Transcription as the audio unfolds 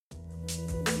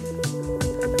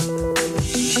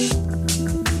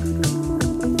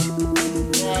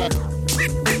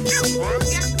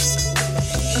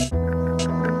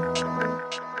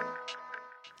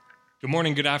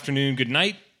morning, good afternoon, good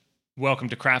night. Welcome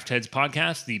to Craft Heads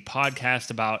Podcast, the podcast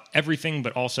about everything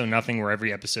but also nothing, where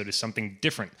every episode is something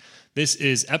different. This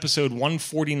is episode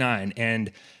 149,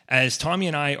 and as Tommy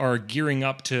and I are gearing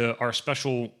up to our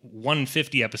special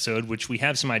 150 episode, which we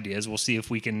have some ideas, we'll see if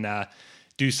we can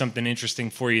do something interesting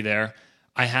for you there.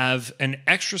 I have an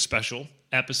extra special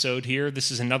episode here.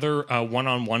 This is another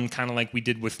one-on-one, kind of like we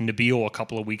did with Nabil a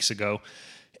couple of weeks ago,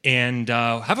 and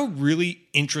have a really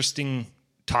interesting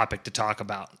topic to talk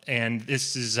about. And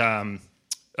this is a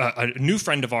new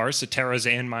friend of ours, Tara's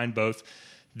and mine both,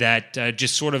 that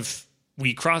just sort of,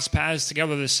 we crossed paths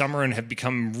together this summer and have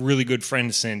become really good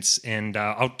friends since. And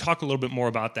I'll talk a little bit more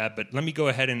about that, but let me go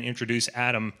ahead and introduce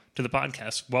Adam to the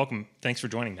podcast. Welcome. Thanks for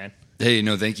joining, man. Hey,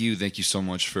 no, thank you. Thank you so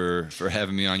much for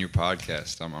having me on your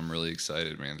podcast. I'm really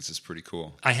excited, man. This is pretty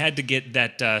cool. I had to get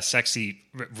that sexy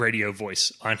radio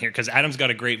voice on here because Adam's got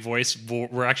a great voice.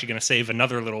 We're actually going to save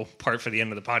another little part for the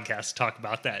end of the podcast to talk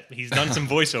about that. He's done some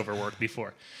voiceover work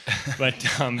before. But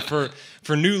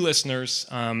for new listeners,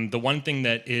 the one thing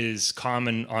that is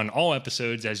common on all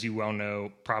episodes, as you well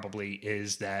know probably,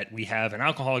 is that we have an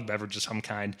alcoholic beverage of some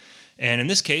kind. And in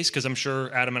this case, because I'm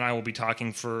sure Adam and I will be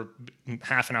talking for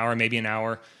half an hour, maybe an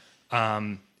hour,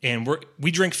 and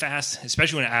we drink fast,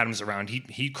 especially when Adam's around.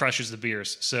 He crushes the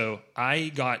beers. So I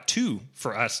got two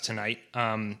for us tonight,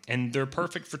 and they're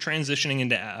perfect for transitioning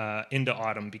into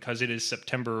autumn because it is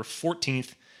September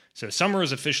 14th. So summer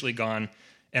is officially gone.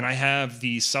 And I have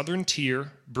the Southern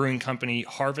Tier Brewing Company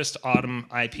Harvest Autumn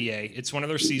IPA. It's one of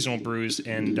their seasonal brews,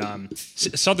 and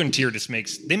Southern Tier just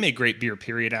they make great beer,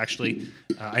 period, actually.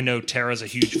 I know Tara's a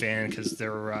huge fan because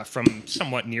they're from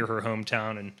somewhat near her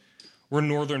hometown, and we're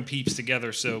Northern peeps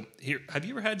together. So here, have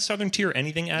you ever had Southern Tier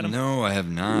anything, Adam? No, I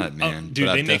have not, man. Oh, dude,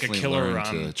 but they I've make a definitely killer. learned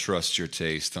to trust your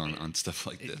taste on stuff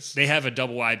like this. They have a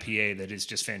double IPA that is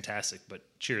just fantastic, but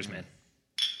cheers, man.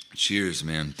 Cheers,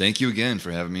 man. Thank you again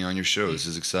for having me on your show. This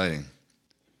is exciting.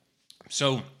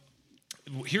 So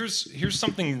here's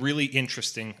something really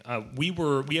interesting. We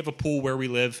have a pool where we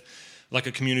live, like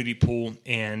a community pool,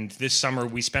 and this summer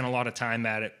we spent a lot of time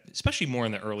at it, especially more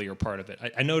in the earlier part of it.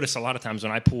 I notice a lot of times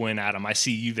when I pull in, Adam, I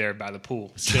see you there by the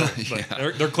pool still, but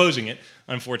Yeah. they're closing it,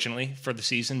 unfortunately, for the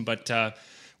season. But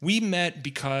we met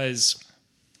because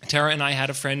Tara and I had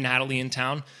a friend, Natalie, in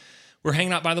town. We're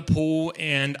hanging out by the pool,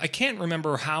 and I can't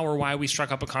remember how or why we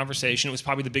struck up a conversation. It was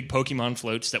probably the big Pokemon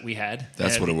floats that we had.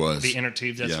 That's what it was. The inner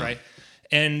tubes, that's Yeah. right.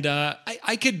 And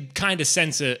I could kind of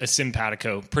sense a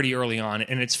simpatico pretty early on.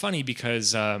 And it's funny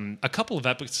because a couple of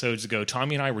episodes ago,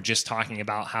 Tommy and I were just talking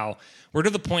about how we're to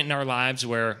the point in our lives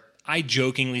where I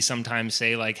jokingly sometimes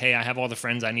say, like, hey, I have all the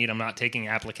friends I need. I'm not taking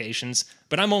applications.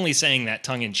 But I'm only saying that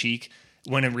tongue in cheek,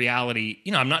 when in reality,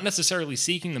 I'm not necessarily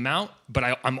seeking them out,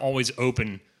 but I'm always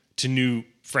open to new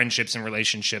friendships and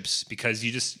relationships because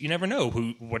you never know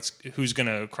who's going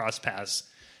to cross paths.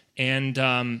 And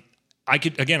I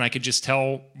could just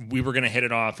tell we were going to hit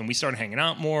it off, and we started hanging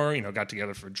out more, got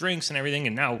together for drinks and everything.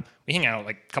 And now we hang out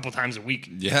like a couple times a week.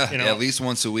 Yeah, at least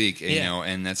once a week,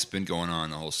 and that's been going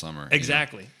on the whole summer.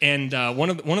 Exactly. And one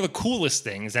of the coolest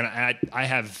things, and I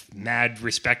have mad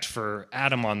respect for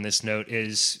Adam on this note,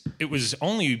 is it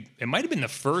might have been the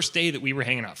first day that we were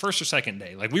hanging out, first or second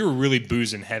day. Like, we were really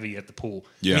boozing heavy at the pool.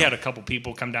 Yeah. We had a couple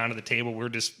people come down to the table. We're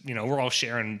just, we're all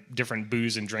sharing different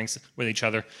booze and drinks with each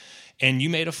other. And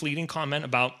you made a fleeting comment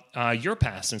about your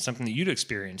past and something that you'd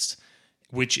experienced,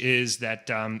 which is that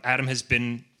Adam has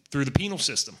been through the penal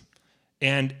system.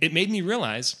 And it made me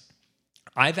realize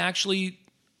I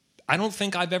don't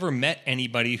think I've ever met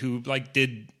anybody who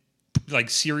did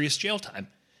serious jail time.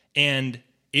 And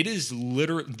it is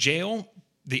jail.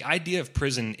 The idea of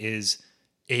prison is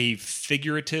a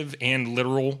figurative and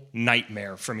literal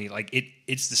nightmare for me.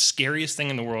 It's the scariest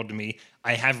thing in the world to me.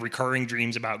 I have recurring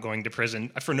dreams about going to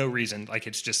prison for no reason.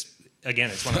 It's just, again,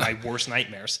 it's one of my worst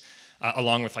nightmares,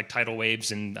 along with tidal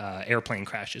waves and airplane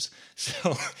crashes.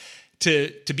 So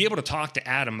to be able to talk to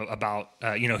Adam about,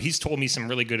 he's told me some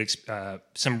really good,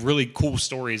 some really cool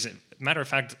stories. Matter of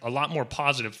fact, a lot more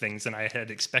positive things than I had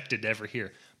expected to ever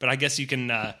hear. But I guess you can,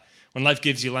 when life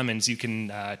gives you lemons, you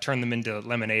can turn them into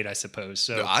lemonade, I suppose.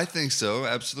 So I think so,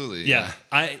 absolutely. Yeah.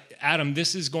 Adam,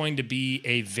 this is going to be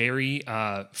a very,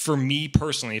 for me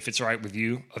personally, if it's all right with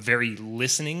you, a very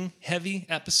listening heavy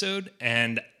episode.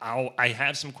 And I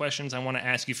have some questions I want to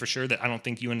ask you for sure that I don't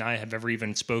think you and I have ever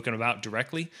even spoken about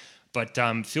directly. But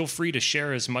feel free to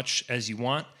share as much as you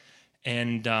want.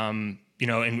 And, and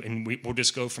we'll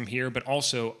just go from here. But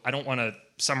also, I don't want to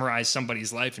summarize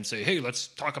somebody's life and say, hey, let's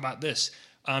talk about this.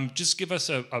 Just give us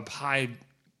a high,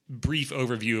 brief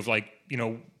overview of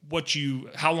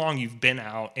how long you've been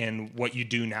out and what you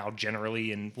do now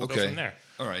generally, and we'll go from there.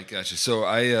 All right, gotcha. So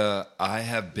I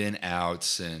have been out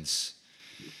since,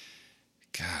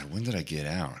 God, when did I get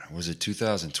out? Was it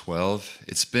 2012?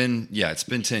 It's been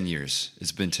 10 years.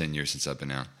 It's been 10 years since I've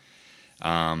been out.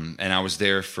 And I was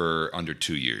there for under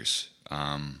 2 years.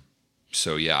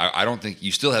 So yeah, I don't think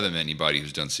you still haven't met anybody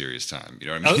who's done serious time. You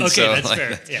know what I mean? Okay, so, that's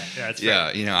fair. Yeah, that's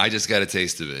fair. Yeah, I just got a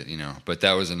taste of it, but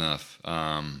that was enough.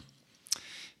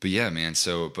 But yeah, man.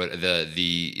 So, but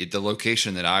the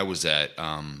location that I was at,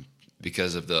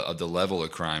 because of the level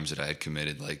of crimes that I had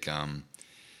committed,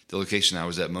 the location I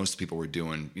was at, most people were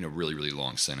doing, really, really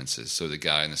long sentences. So the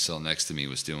guy in the cell next to me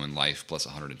was doing life plus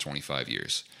 125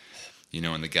 years.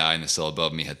 And the guy in the cell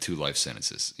above me had 2 life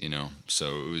sentences.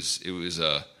 So it was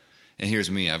and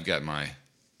here's me, I've got my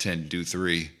 10 do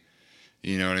 3.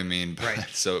 You know what I mean? Right.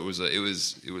 So it was weird.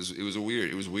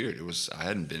 I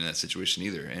hadn't been in that situation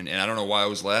either, and I don't know why I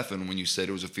was laughing when you said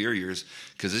it was a fear of yours,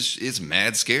 because it's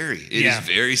mad scary. It is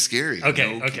very scary.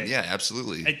 Okay. Yeah,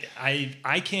 absolutely.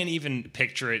 I can't even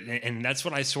picture it, and that's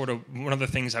what one of the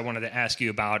things I wanted to ask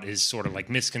you about is sort of like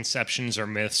misconceptions or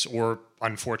myths or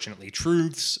unfortunately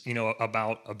truths,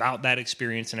 about that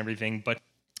experience and everything. But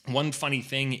one funny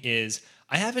thing is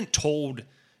I haven't told.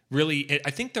 Really,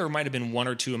 I think there might have been 1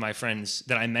 or 2 of my friends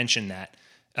that I mentioned that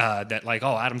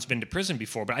Adam's been to prison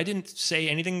before, but I didn't say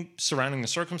anything surrounding the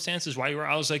circumstances why you were.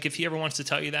 I was like, if he ever wants to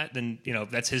tell you that, then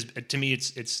that's his. To me,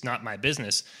 it's not my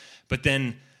business. But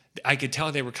then I could tell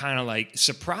they were kind of like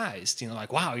surprised,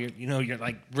 like, wow, you're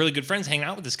like really good friends hanging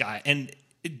out with this guy, and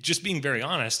just being very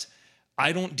honest,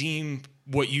 I don't deem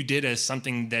what you did as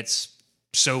something that's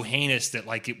so heinous that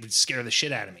like it would scare the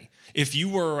shit out of me. If you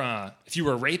were a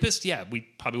rapist, yeah, we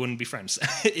probably wouldn't be friends.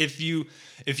 If you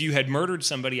had murdered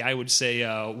somebody, I would say,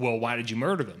 well, why did you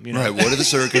murder them? Right. What are the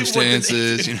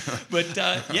circumstances? But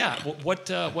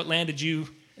what landed you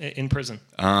in prison?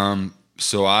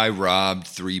 So I robbed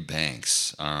 3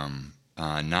 banks.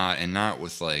 Not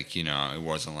with it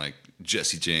wasn't like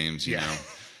Jesse James, you know.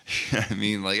 I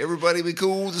mean, like, everybody be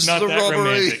cool. This Not is a that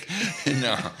robbery.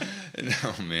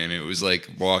 No, man. It was like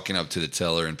walking up to the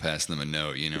teller and passing them a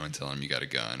note, and telling them you got a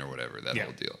gun or whatever, that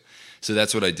whole deal. So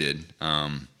that's what I did.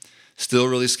 Still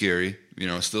really scary,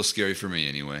 still scary for me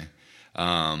anyway.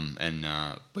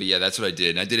 But yeah, that's what I did.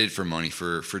 And I did it for money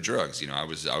for drugs. I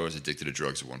was addicted to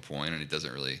drugs at one point, and it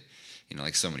doesn't really,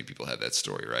 like so many people have that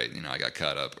story, right? I got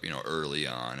caught up, early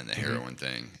on in the heroin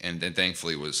thing, and then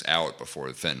thankfully was out before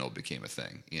the fentanyl became a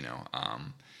thing,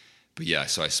 But yeah,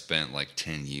 so I spent like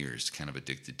 10 years kind of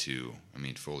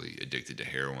fully addicted to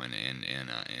heroin, and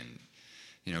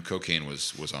cocaine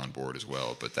was on board as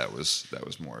well, but that was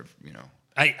more,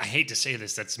 I hate to say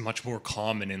this, that's much more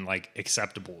common and like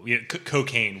acceptable.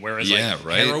 Cocaine, whereas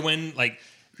right. Heroin, like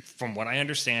from what I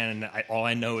understand, and all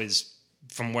I know is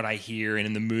from what I hear and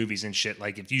in the movies and shit,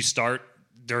 like if you start,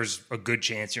 there's a good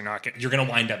chance you're gonna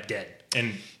wind up dead.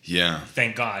 And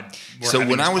thank God. So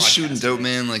when I was shooting dope,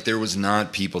 man, like there was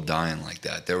not people dying like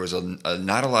that. There was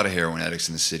not a lot of heroin addicts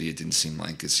in the city. It didn't seem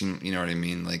like it seemed, you know what I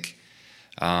mean? Like,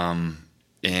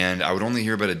 and I would only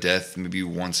hear about a death maybe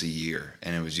once a year,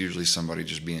 and it was usually somebody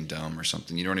just being dumb or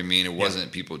something. You know what I mean? It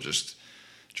wasn't people just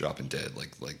dropping dead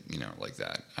like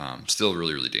that. Still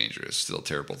really, really dangerous. Still a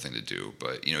terrible thing to do.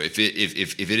 But if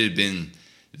it had been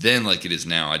then like it is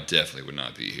now, I definitely would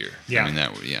not be here. Yeah. I mean,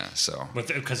 that would, so.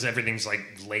 Because everything's like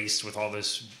laced with all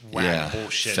this whack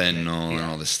bullshit. Fentanyl and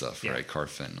all this stuff, right?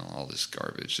 Carfentanil, all this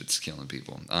garbage that's killing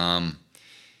people.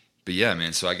 But yeah,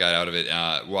 man, so I got out of it.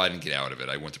 I didn't get out of it.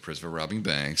 I went to prison for robbing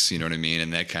banks, you know what I mean?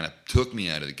 And that kind of took me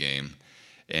out of the game.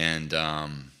 And,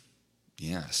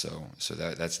 so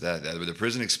that's that. With the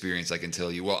prison experience, I can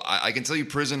tell you, I can tell you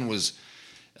prison was,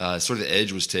 sort of the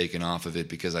edge was taken off of it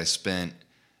because I spent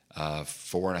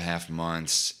 4.5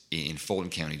 months in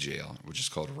Fulton County Jail, which is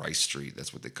called Rice Street.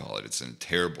 That's what they call it. It's a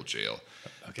terrible jail.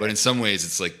 Okay. But in some ways,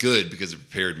 it's like good because it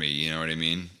prepared me. You know what I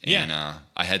mean? Yeah. And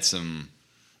I had some,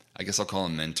 I guess I'll call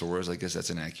them mentors. I guess that's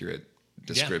an accurate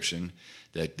description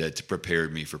that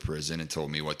prepared me for prison and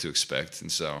told me what to expect. And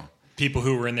so people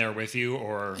who were in there with you,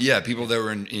 or people that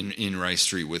were in Rice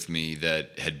Street with me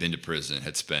that had been to prison,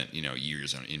 had spent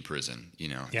years in prison.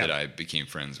 That I became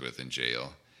friends with in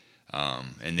jail.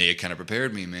 And they had kind of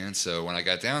prepared me, man. So when I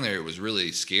got down there, it was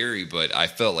really scary, but I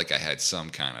felt like I had some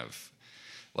kind of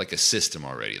like a system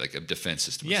already, like a defense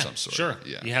system of some sort. Sure.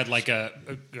 Yeah. You had like a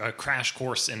crash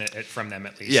course in it from them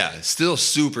at least. Yeah. Still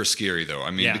super scary though.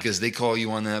 I mean, because they call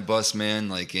you on that bus, man,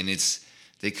 like, and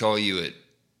they call you at,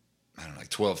 I don't know, like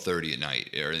 12:30 at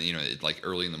night or, like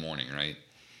early in the morning. Right.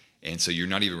 And so you're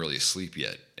not even really asleep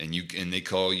yet. And they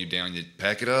call you down, you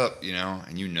pack it up,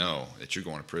 and you know that you're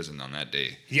going to prison on that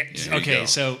day. Yeah. Okay.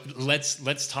 So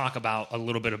let's talk about a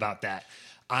little bit about that.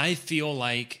 I feel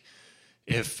like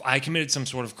if I committed some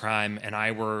sort of crime and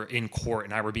I were in court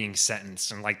and I were being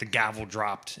sentenced and like the gavel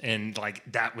dropped and like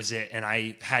that was it, and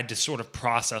I had to sort of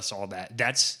process all that,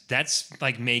 that's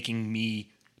like making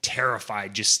me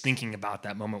terrified just thinking about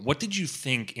that moment. What did you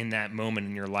think in that moment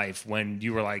in your life when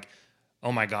you were like,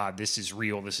 oh my God, this is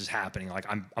real, this is happening, like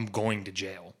I'm going to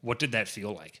jail? What did that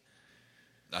feel like?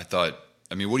 I thought,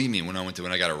 what do you mean? When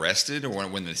I got arrested, or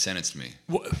when they sentenced me?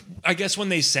 Well, I guess when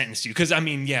they sentenced you, because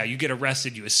you get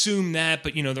arrested, you assume that,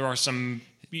 but there are some,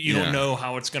 you don't know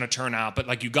how it's going to turn out. But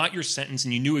like you got your sentence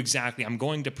and you knew exactly, I'm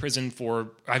going to prison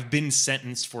I've been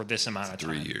sentenced for this amount of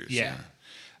time. 3 years. Yeah.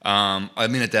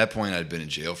 At that point I'd been in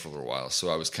jail for a little while, so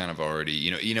I was kind of already,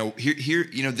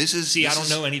 this is. See, I don't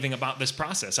know anything about this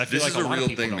process. I feel like this is a lot real of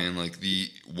people thing, don't. man. Like the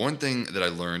one thing that I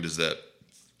learned is that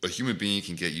a human being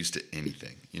can get used to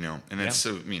anything, and that's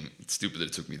so. It's stupid that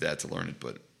it took me that to learn it,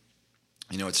 but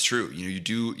it's true. You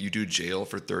do jail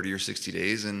for 30 or 60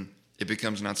 days, and it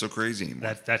becomes not so crazy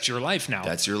anymore. That's your life now.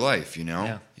 That's your life,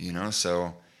 Yeah.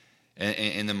 So,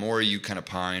 and the more you kind of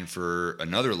pine for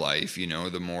another life,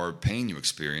 the more pain you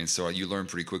experience. So you learn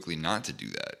pretty quickly not to do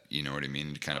that. You know what I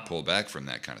mean? To kind of pull back from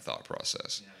that kind of thought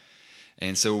process. Yeah.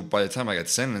 And so by the time I got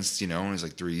sentenced, and it was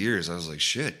like 3 years, I was like,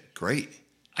 shit, great.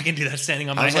 I can do that standing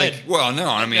on my head. I was like, well, no,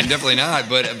 definitely not.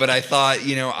 But I thought,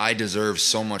 I deserve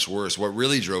so much worse. What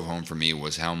really drove home for me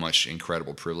was how much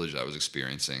incredible privilege I was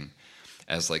experiencing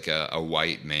as like a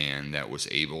white man that was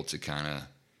able to kind of,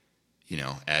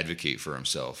 advocate for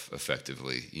himself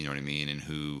effectively. You know what I mean? And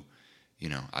who, you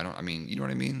know what I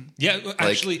mean? Yeah,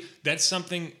 actually, that's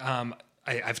something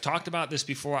I've talked about this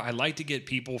before. I like to get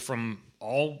people from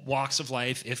all walks of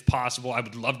life, if possible. I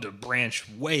would love to branch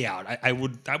way out. I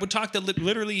would talk to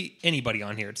literally anybody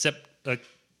on here except a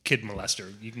kid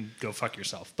molester. You can go fuck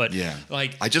yourself. But yeah,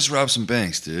 like I just robbed some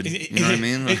banks, dude. You know what I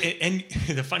mean? And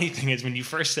the funny thing is, when you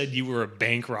first said you were a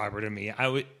bank robber to me,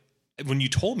 when you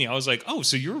told me, I was like, oh,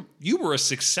 so you were a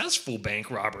successful bank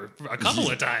robber a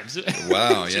couple of times.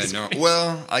 Wow, yeah, no.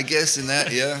 Well, I guess in that,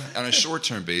 on a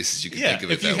short-term basis, you could think of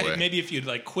it that way. Maybe if you'd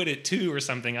like quit it too or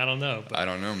something, I don't know. But, I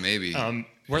don't know, maybe.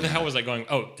 Where the hell was I going?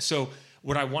 Oh, so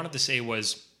what I wanted to say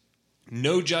was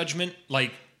no judgment.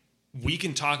 Like, we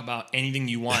can talk about anything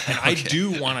you want. And I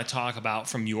do want to talk about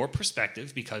from your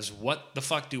perspective, because what the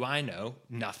fuck do I know?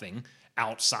 Nothing.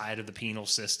 Outside of the penal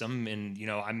system, and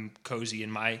I'm cozy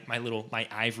in my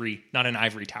ivory, not an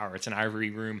ivory tower, it's an ivory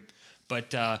room.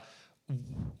 But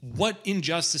what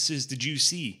injustices did you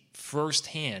see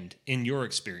firsthand in your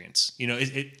experience?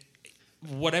 However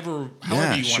you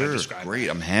want to describe. Great,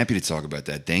 I'm happy to talk about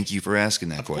that. Thank you for asking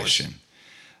that question.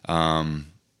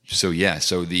 So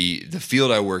the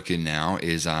field I work in now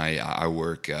is I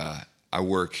work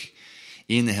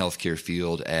in the healthcare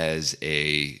field as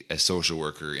a social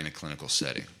worker in a clinical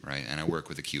setting, right? And I work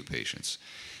with acute patients,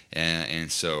 and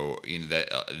so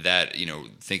that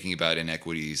thinking about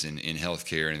inequities in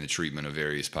healthcare and the treatment of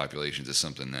various populations is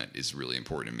something that is really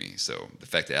important to me. So the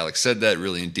fact that Alex said that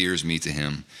really endears me to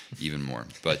him even more.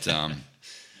 But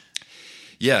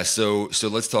so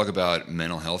let's talk about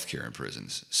mental health care in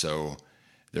prisons. So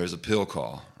there's a pill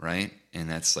call, right? And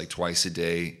that's like twice a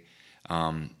day.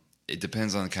 It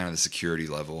depends on kind of the security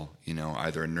level.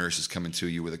 Either a nurse is coming to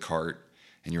you with a cart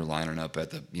and you're lining up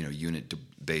at the unit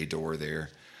bay door there,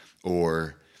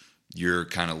 or you're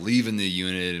kind of leaving the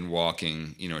unit and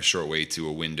walking a short way to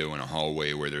a window in a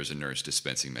hallway where there's a nurse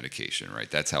dispensing medication. Right?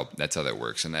 That's how that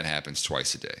works, and that happens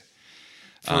twice a day.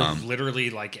 For literally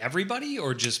like everybody,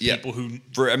 or just people who?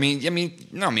 No.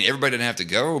 Everybody doesn't have to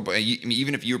go, but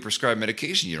even if you were prescribed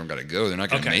medication, you don't got to go. They're not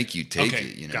going to make you take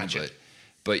it. Gotcha.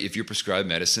 But if you're prescribed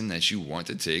medicine that you want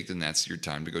to take, then that's your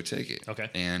time to go take it. Okay.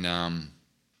 And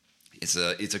it's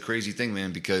a crazy thing,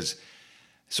 man, because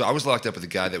so I was locked up with a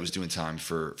guy that was doing time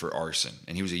for arson,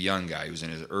 and he was a young guy. He was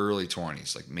in his early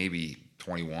 20s, like maybe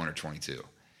 21 or 22,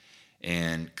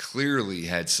 and clearly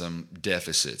had some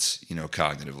deficits,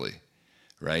 cognitively,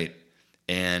 right?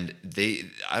 And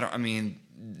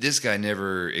this guy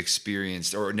never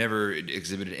experienced or never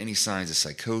exhibited any signs of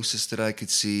psychosis that I could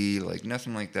see, like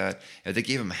nothing like that. And they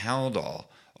gave him Haldol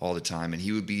all the time, and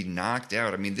he would be knocked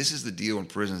out. This is the deal in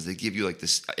prisons. They give you like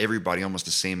this, everybody almost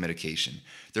the same medication.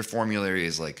 Their formulary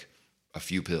is like a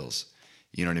few pills.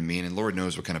 You know what I mean? And Lord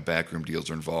knows what kind of backroom deals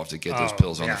are involved to get those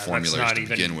pills on the formularies to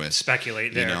begin with.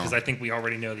 Speculate there, because I think we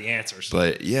already know the answers.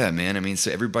 But yeah, man,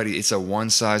 so everybody, it's a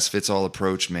one-size-fits-all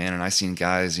approach, man. And I've seen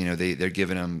guys, they're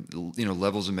giving them,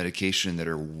 levels of medication that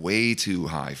are way too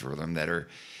high for them, that are,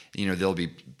 they'll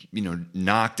be,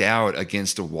 knocked out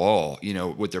against a wall,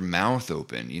 with their mouth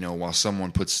open, while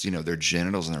someone puts, their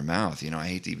genitals in their mouth. I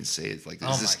hate to even say it. Like, Oh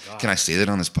my God. can I say that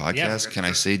on this podcast? Yeah, Can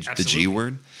I say absolutely. the G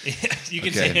word? You can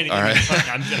Okay, say anything. all right.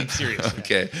 I'm serious. Yeah.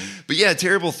 Okay. But yeah,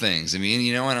 terrible things. I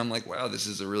mean, and I'm like, wow, this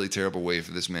is a really terrible way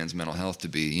for this man's mental health to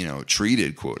be,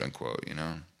 treated, quote unquote,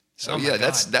 So Oh my yeah,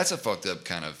 God. that's a fucked up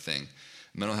kind of thing.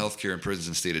 Mental health care in prisons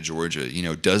in the state of Georgia,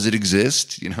 does it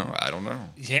exist? I don't know.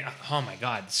 Yeah. Oh my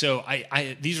God. So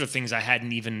I these are things I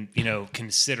hadn't even,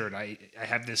 considered. I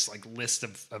have this like list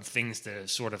of things to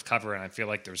sort of cover, and I feel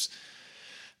like there's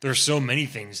so many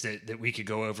things that we could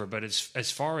go over. But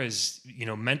as far as,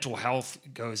 mental health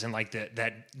goes, and like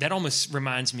that almost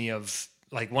reminds me of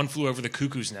like One Flew Over the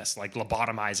Cuckoo's Nest, like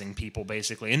lobotomizing people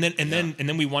basically. And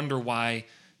then we wonder why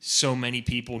so many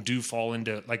people do fall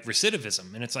into like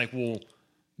recidivism. And it's like, well,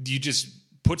 you just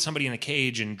put somebody in a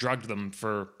cage and drugged them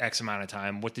for X amount of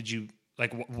time. What did you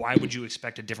like? Why would you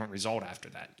expect a different result after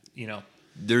that?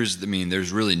 There's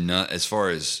really not, as far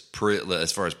as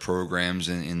programs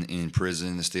in prison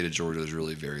in the state of Georgia, there's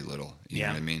really very little. You know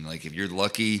what I mean? Like, if you're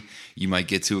lucky, you might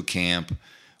get to a camp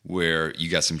where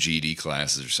you got some GED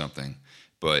classes or something,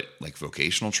 but like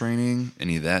vocational training,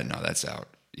 any of that, no, that's out.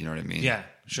 You know what I mean? Yeah,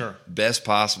 sure. Best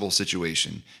possible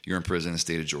situation, you're in prison in the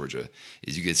state of Georgia,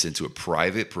 is you get sent to a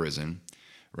private prison,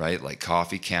 right? Like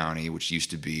Coffee County, which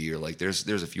used to be, or like there's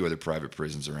a few other private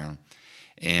prisons around.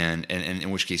 And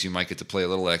in which case you might get to play a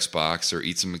little Xbox or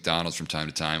eat some McDonald's from time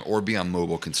to time, or be on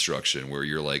mobile construction, where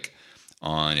you're like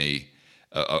on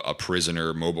a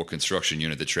prisoner mobile construction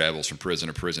unit that travels from prison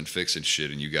to prison fixing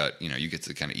shit, and you get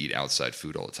to kind of eat outside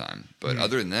food all the time. But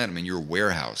other than that, I mean, you're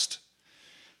warehoused.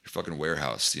 You're fucking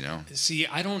warehoused, See,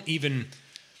 I don't even.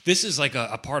 This is like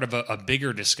a part of a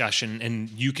bigger discussion, and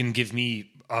you can give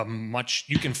me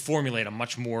you can formulate a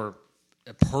much more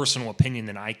personal opinion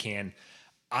than I can.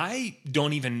 I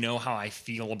don't even know how I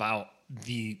feel about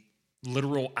the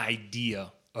literal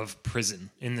idea of prison,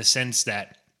 in the sense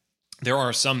that there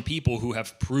are some people who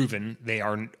have proven they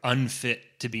are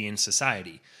unfit to be in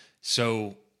society.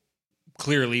 So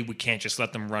clearly we can't just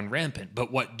let them run rampant.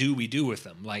 But what do we do with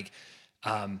them? Like,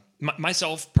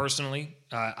 myself personally,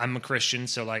 I'm a Christian,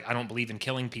 so like I don't believe in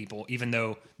killing people, even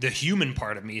though the human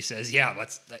part of me says, yeah,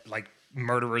 let's, like,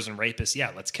 murderers and rapists,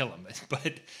 yeah, let's kill them.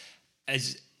 But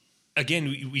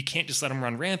again, we can't just let them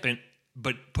run rampant,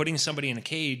 but putting somebody in a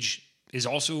cage is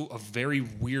also a very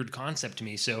weird concept to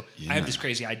me. So I have this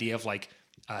crazy idea of like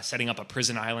setting up a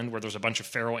prison island where there's a bunch of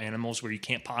feral animals where you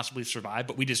can't possibly survive,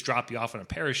 but we just drop you off in a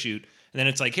parachute. And then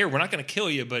it's like, here, we're not going to kill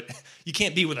you, but you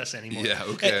can't be with us anymore. Yeah,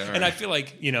 okay. And I feel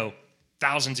like,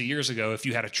 thousands of years ago, if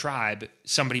you had a tribe,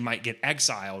 somebody might get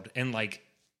exiled. And like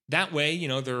that way,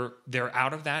 they're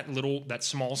out of that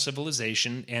small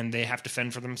civilization, and they have to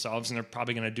fend for themselves, and they're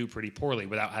probably going to do pretty poorly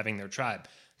without having their tribe.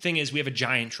 Thing is, we have a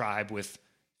giant tribe with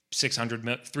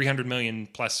 300 million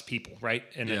plus people, right?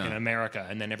 In America,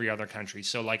 and then every other country.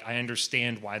 So like, I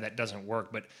understand why that doesn't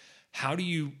work, but how do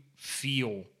you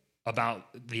feel about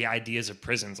the ideas of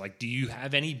prisons? Like, do you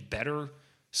have any better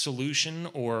solution,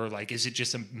 or like, is it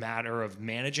just a matter of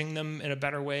managing them in a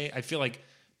better way? I feel like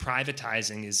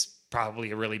privatizing is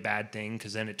probably a really bad thing,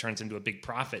 because then it turns into a big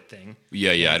profit thing.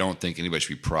 Yeah. I don't think anybody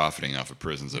should be profiting off of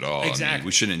prisons at all. Exactly. I mean,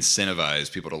 we shouldn't incentivize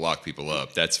people to lock people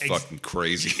up. That's fucking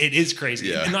crazy. It is crazy.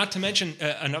 Yeah. And not to mention,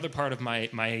 another part of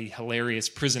my hilarious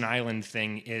prison island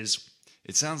thing is...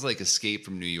 It sounds like Escape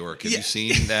from New York. Have you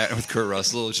seen that with Kurt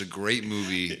Russell? It's a great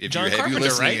movie. If John you Carpenter,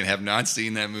 listening right? and have not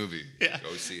seen that movie,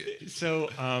 go see it. So...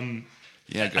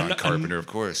 John Carpenter, of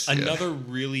course. Another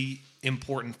really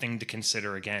important thing to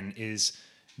consider, again, is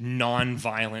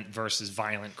non-violent versus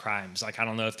violent crimes. Like, I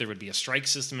don't know if there would be a strike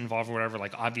system involved or whatever.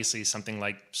 Like, obviously something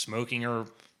like smoking or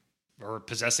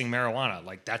possessing marijuana,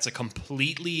 like, that's a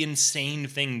completely insane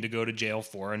thing to go to jail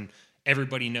for, and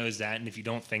everybody knows that. And if you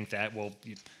don't think that, well,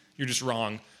 you're just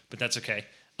wrong, but that's okay.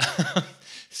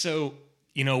 So,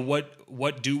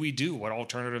 what do we do? What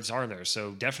alternatives are there?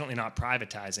 So definitely not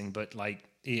privatizing, but like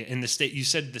in the state, you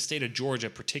said the state of Georgia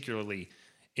particularly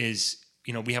is,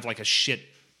 we have like a shit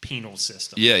penal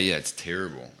system. Yeah, it's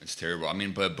terrible. It's terrible. I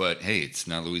mean, but hey, it's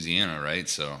not Louisiana, right?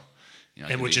 So,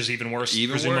 and which is even worse.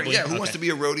 Even worse. Yeah, who Okay. wants to be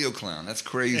a rodeo clown? That's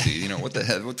crazy. What the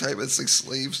hell? What type of, it's like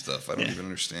slave stuff? I don't even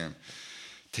understand.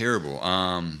 Terrible.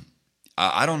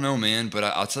 I don't know, man, but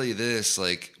I'll tell you this: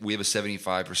 like, we have a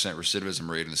 75% recidivism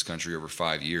rate in this country over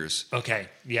 5 years. Okay,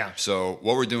 yeah. So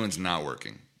what we're doing is not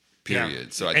working. Period.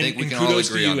 Yeah. So I think we can all kudos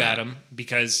agree to you, on that. Adam,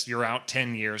 because you're out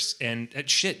 10 years and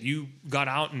shit, you got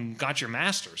out and got your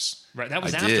master's, right? That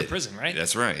was I after did. prison, right?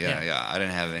 That's right. Yeah. I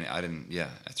didn't have any. Yeah,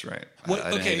 that's right. What-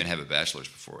 I didn't okay. even have a bachelor's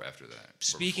before after that.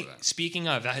 Speaking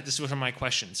of, this was one of my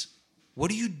questions. What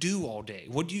do you do all day?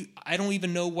 I don't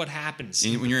even know what happens.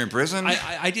 When you're in prison,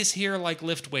 I just hear like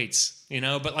lift weights,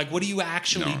 but like, what do you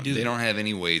actually do? They don't have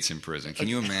any weights in prison. Can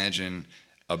you imagine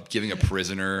giving a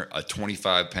prisoner a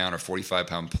 25-pound or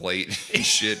 45-pound plate and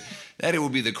shit? That it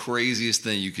would be the craziest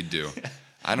thing you could do.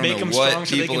 I don't Make them know what strong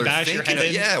so they people can are bash your thinking. head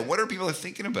in? Yeah, what are people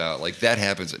thinking about? Like that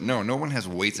happens. No one has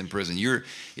weights in prison.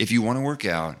 If you want to work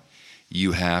out,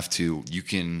 you have to. You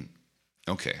can.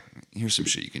 Okay, here's some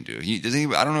shit you can do.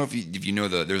 I don't know if you know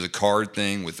there's a card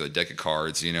thing with a deck of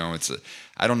cards. I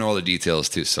don't know all the details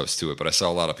to it, but I saw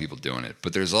a lot of people doing it.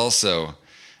 But there's also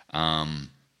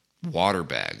water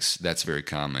bags. That's very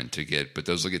common to get, but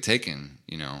those will get taken,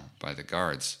 by the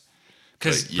guards.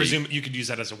 Because presume you could use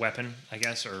that as a weapon, I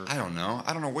guess, or I don't know.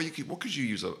 What could you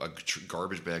use a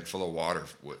garbage bag full of water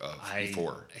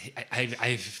for?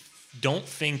 I don't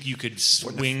think you could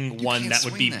swing one that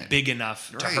would be big enough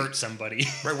to hurt somebody.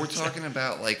 Right, we're talking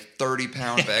about like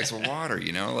 30-pound bags of water,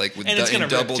 like with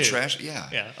double trash. Yeah,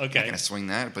 okay. You're not gonna swing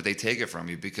that, but they take it from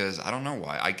you because I don't know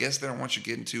why. I guess they don't want you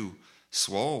getting too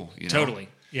swole. Totally,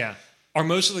 yeah. Are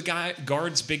most of the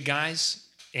guards big guys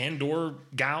and/or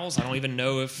gals? I don't even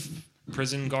know if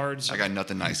prison guards. I got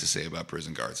nothing nice to say about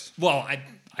prison guards. Well,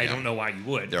 I don't know why you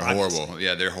would. They're horrible.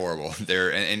 Yeah, they're horrible.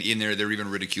 They're in there. They're even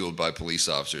ridiculed by police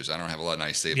officers. I don't have a lot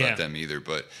nice to say about them either.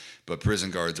 But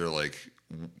prison guards are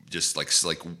just like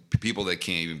people that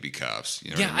can't even be cops.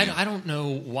 You know what I mean? I don't know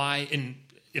why. And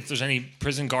if there's any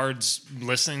prison guards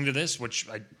listening to this, which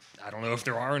I don't know if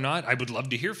there are or not, I would love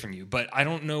to hear from you. But I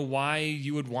don't know why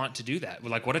you would want to do that.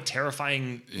 Like, what a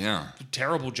terrifying,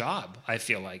 terrible job, I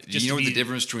feel like. You know what the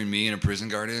difference between me and a prison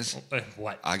guard is?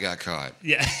 What? I got caught.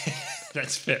 Yeah,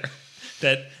 that's fair.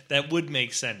 That would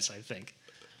make sense, I think.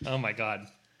 Oh, my God.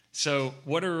 So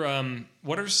what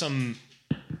are some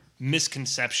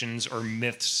misconceptions or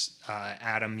myths,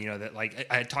 Adam, that like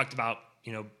I talked about,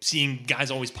 seeing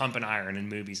guys always pumping iron in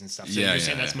movies and stuff. So you're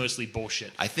saying that's mostly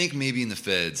bullshit. I think maybe in the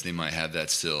feds they might have that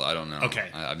still. I don't know. Okay.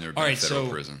 I've never been in federal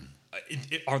prison.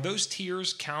 Are those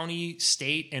tiers county,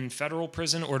 state, and federal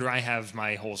prison, or do I have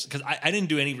my whole... Because I didn't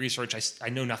do any research. I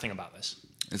know nothing about this.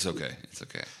 It's okay.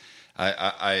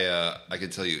 I can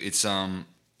tell you. It's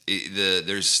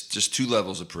there's just two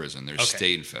levels of prison. There's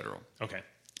state and federal. Okay.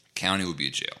 County would be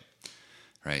a jail.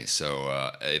 Right,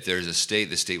 so if there's a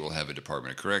state, the state will have a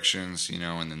Department of Corrections,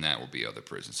 and then that will be other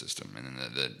prison system, and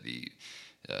then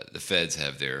the feds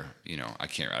have their,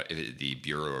 the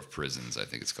Bureau of Prisons, I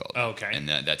think it's called. Oh, okay. And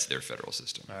that's their federal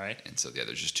system. All right. And so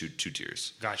there's just two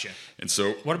tiers. Gotcha. And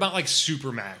so what about like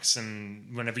Supermax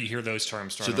and whenever you hear those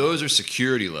terms? So those are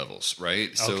security levels,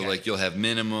 right? So like you'll have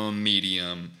minimum,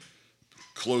 medium,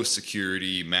 close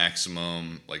security,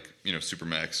 maximum,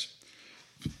 Supermax,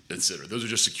 etc. Those are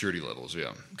just security levels,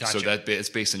 yeah. Gotcha. So it's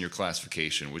based on your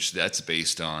classification, which that's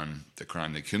based on the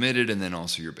crime they committed and then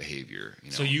also your behavior.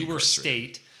 So you were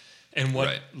state, and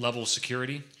what level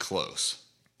security? Close.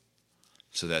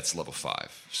 So that's level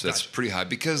 5. So that's pretty high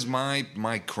because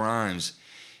my crimes,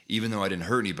 even though I didn't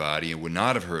hurt anybody and would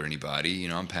not have hurt anybody,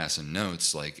 I'm passing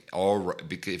notes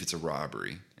because if it's a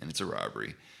robbery, and it's a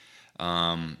robbery.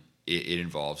 It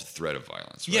involves threat of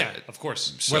violence. Right? Yeah, of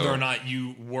course. So, whether or not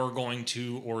you were going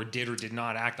to or did or did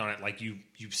not act on it, like you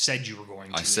said you were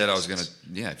going to. I said I was going to.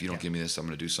 Yeah, if you don't give me this, I'm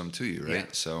going to do something to you. Right.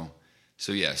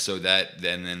 Yeah. So that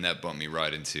then that bumped me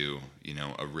right into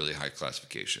a really high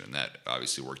classification, and that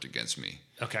obviously worked against me.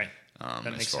 Okay.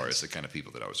 As far as the kind of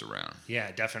people that I was around.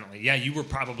 Yeah, definitely. Yeah, you were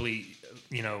probably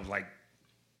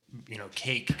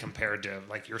cake compared to,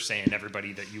 like you're saying,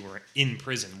 everybody that you were in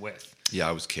prison with. Yeah,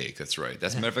 I was cake. That's right.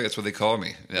 That's a matter of fact. That's what they call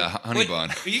me. Yeah, honey bun.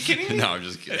 Are you kidding me? No, I'm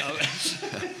just kidding.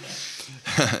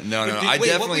 No. I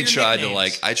definitely tried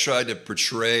I tried to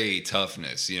portray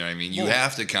toughness. You know what I mean? You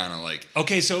have to kind of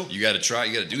Okay, so you got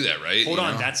to do that, right? Hold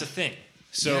on, that's a thing.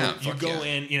 So you go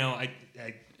in. I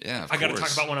got to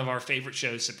talk about one of our favorite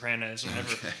shows, Sopranos. Whenever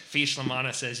Fish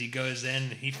Lamana says he goes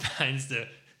in, he finds the.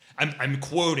 I'm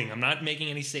quoting. I'm not making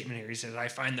any statement here. He says, "I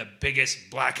find the biggest,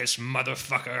 blackest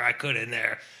motherfucker I could in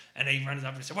there," and he runs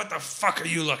up and says, "What the fuck are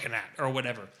you looking at?" or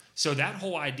whatever. So that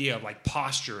whole idea of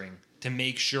posturing to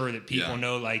make sure that people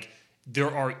know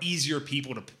there are easier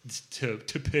people to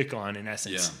pick on in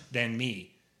essence than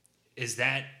me.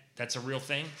 That's a real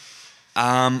thing?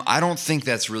 I don't think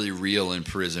that's really real in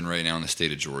prison right now in the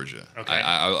state of Georgia. Okay.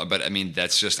 But I mean,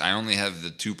 that's just, I only have the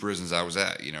 2 prisons I was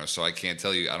at, so I can't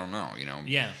tell you, I don't know,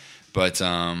 Yeah. But,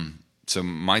 So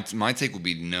my take would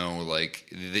be no. Like,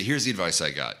 here's the advice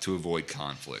I got to avoid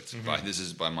conflict. This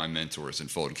is by my mentors in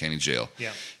Fulton County Jail.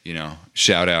 Yeah. You know,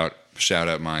 shout out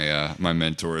my my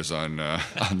mentors on the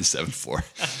 7th floor.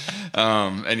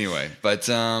 Anyway, but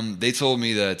they told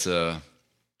me that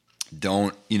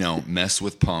don't mess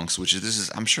with punks.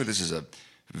 I'm sure this is a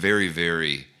very,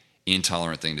 very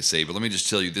intolerant thing to say, but let me just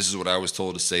tell you, this is what I was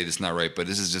told to say. This is not right, but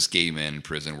this is just gay men in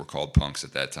prison were called punks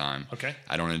at that time. Okay.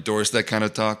 I don't endorse that kind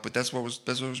of talk, but that's what was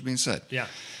being said. Yeah.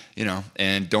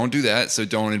 And don't do that. So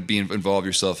don't involve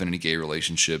yourself in any gay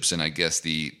relationships. And I guess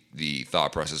the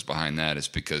thought process behind that is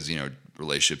because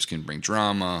relationships can bring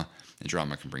drama, and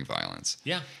drama can bring violence.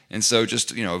 Yeah. And so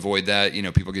just avoid that.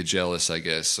 People get jealous, I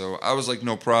guess. So I was like,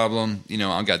 no problem.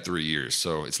 I've got 3 years,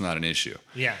 so it's not an issue.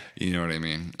 Yeah. You know what I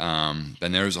mean?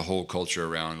 And there's a whole culture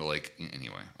around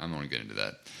anyway, I'm not going to get into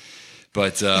that.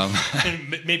 But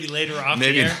maybe later off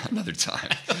maybe the air? another time.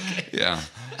 Okay. Yeah.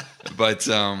 But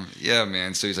yeah,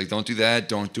 man. So he's like, don't do that.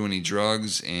 Don't do any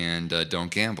drugs, and don't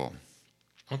gamble.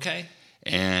 Okay.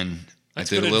 And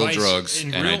That's I did a little drugs,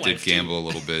 and I did life, gamble a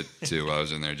little bit too. I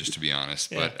was in there, just to be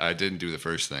honest, Yeah. but I didn't do the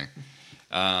first thing.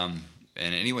 And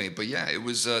anyway, but yeah, it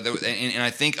was. And I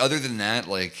think other than that,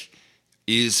 like,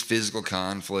 is physical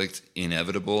conflict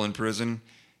inevitable in prison?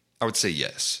 I would say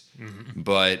yes,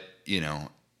 but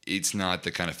it's not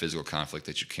the kind of physical conflict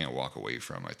that you can't walk away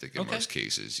from. I think in most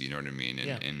cases, you know what I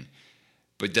mean.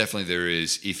 But definitely there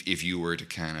is. If you were to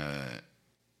kind of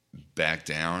back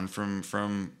down from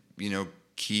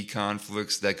key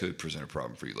conflicts, that could present a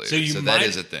problem for you later. So that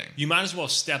is a thing. You might as well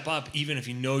step up, even if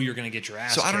you know you're going to get your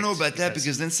ass. So I don't know about that,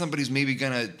 because then somebody's maybe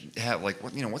gonna have like,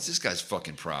 what's this guy's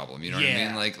fucking problem? You know what I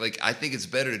mean? Like I think it's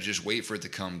better to just wait for it to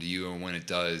come to you, and when it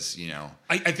does,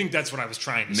 I think that's what I was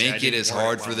trying to say. Make it as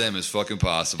hard for them as fucking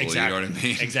possible. Exactly. You know what I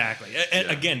mean? Exactly. And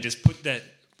again, just put that.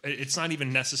 It's not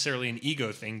even necessarily an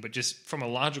ego thing, but just from a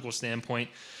logical standpoint,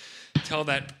 tell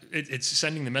that it's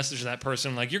sending the message to that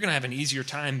person, like, you're going to have an easier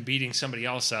time beating somebody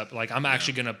else up. Like, I'm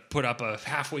actually going to put up a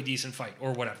halfway decent fight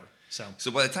or whatever.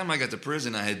 So by the time I got to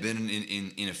prison, I had been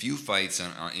in a few fights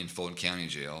in Fulton County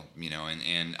Jail,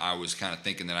 and I was kind of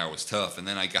thinking that I was tough. And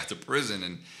then I got to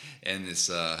prison, and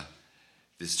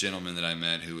this gentleman that I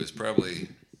met, who was probably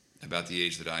about the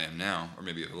age that I am now, or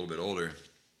maybe a little bit older,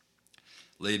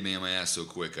 laid me on my ass so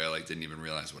quick I didn't even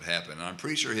realize what happened. And I'm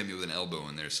pretty sure he hit me with an elbow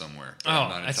in there somewhere.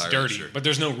 That's dirty. Sure. But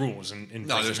there's no rules in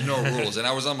No, prison. there's no rules. And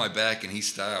I was on my back, and he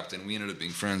stopped, and we ended up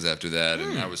being friends after that.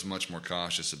 And I was much more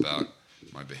cautious about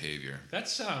my behavior.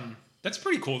 That's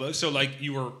pretty cool though. So like,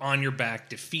 you were on your back,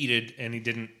 defeated, and he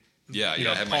didn't. Yeah,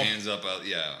 I had my hands up.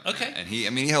 Yeah. Okay. And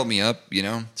he held me up.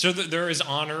 So there is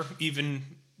honor even.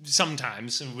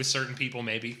 Sometimes with certain people,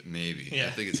 maybe. Yeah. I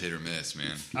think it's hit or miss,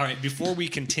 man. All right, before we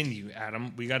continue,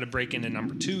 Adam, we got to break into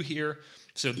number 2 here.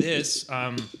 So this,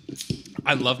 I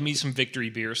love me some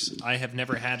Victory beers. I have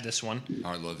never had this one. Oh,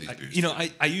 I love these beers.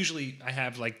 I usually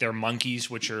have like their monkeys,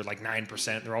 which are like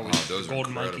 9%. They're always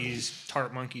golden monkeys,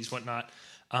 tart monkeys, whatnot.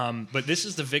 But this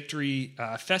is the Victory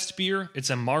Fest beer.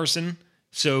 It's a Marzen.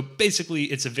 So basically,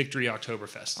 it's a Victory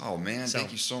Oktoberfest. Oh man,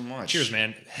 thank you so much. Cheers,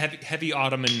 man. Heavy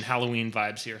autumn and Halloween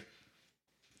vibes here.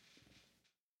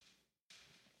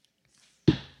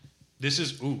 This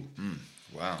is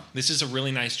wow. This is a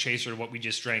really nice chaser to what we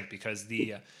just drank, because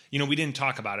the we didn't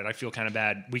talk about it. I feel kind of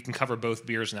bad. We can cover both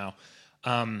beers now.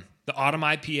 The autumn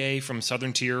IPA from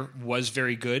Southern Tier was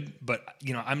very good, but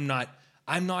I'm not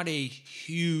a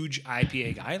huge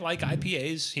IPA guy. I like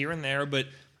IPAs here and there, but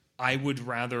I would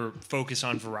rather focus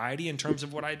on variety in terms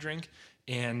of what I drink.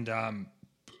 And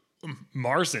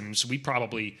Marzens, we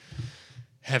probably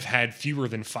have had fewer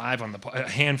than 5 on a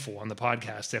handful on the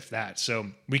podcast, if that. So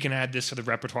we can add this to the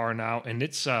repertoire now, and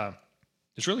it's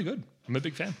really good. I'm a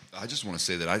big fan. I just want to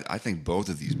say that I think both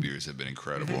of these beers have been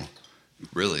incredible.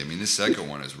 Really, I mean, this second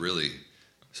one is really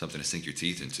something to sink your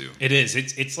teeth into. It is.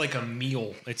 It's like a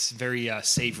meal. It's very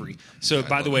savory. So,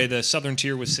 by the way, the Southern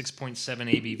Tier was 6.7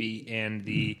 ABV, and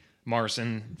the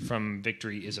Marzen from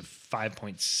Victory is a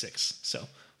 5.6. So a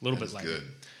little bit lighter. Good.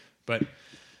 But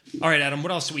all right, Adam,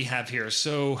 what else do we have here?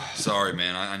 So sorry,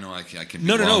 man. I know I can be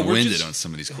long-winded on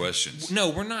some of these questions.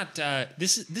 No, we're not.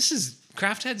 This is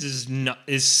Craft Heads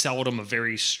is seldom a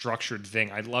very structured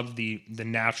thing. I love the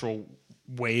natural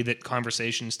way that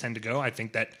conversations tend to go. I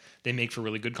think that they make for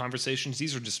really good conversations.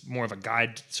 These are just more of a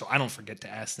guide, so I don't forget to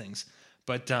ask things.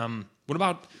 But what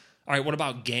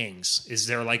about gangs? Is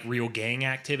there like real gang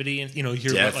activity? And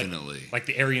here, definitely, like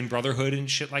the Aryan Brotherhood and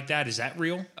shit like that. Is that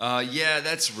real? Yeah,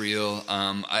 that's real.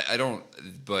 I don't,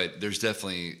 but there's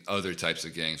definitely other types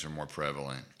of gangs are more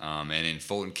prevalent. And in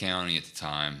Fulton County at the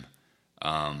time,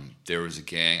 There was a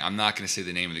gang. I'm not going to say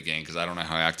the name of the gang because I don't know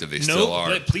how active they still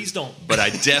are. Please don't. But I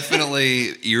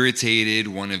definitely irritated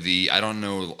one of the. I don't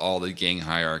know all the gang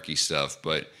hierarchy stuff,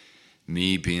 but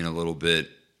me being a little bit,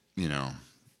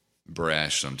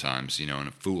 brash sometimes, in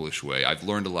a foolish way. I've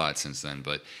learned a lot since then,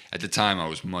 but at the time I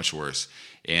was much worse.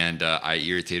 And I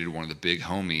irritated one of the big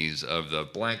homies of the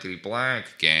blankety blank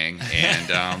gang,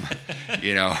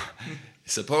 and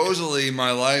supposedly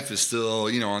my life is still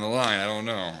on the line. I don't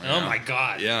know. My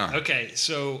God. Yeah. Okay,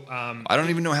 so I don't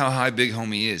even know how high Big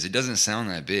Homie is. It doesn't sound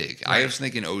that big. Right. I was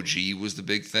thinking OG was the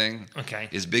big thing. Okay.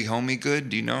 Is Big Homie good?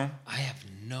 Do you know? I have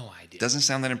no idea. Doesn't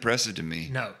sound that impressive to me.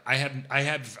 No, I'm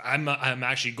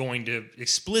actually going to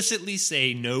explicitly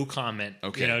say no comment.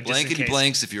 Okay. Blankety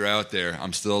blanks, if you're out there,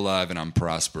 I'm still alive and I'm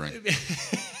prospering.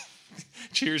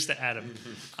 Cheers to Adam.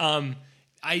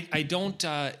 I don't.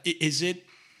 Is it?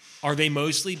 Are they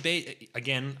mostly based?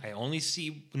 Again, I only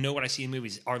know what I see in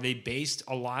movies. Are they based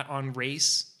a lot on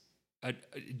race?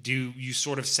 Do you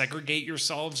sort of segregate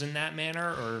yourselves in that manner,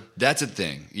 or that's a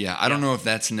thing? Yeah, I don't know if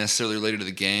that's necessarily related to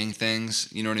the gang things.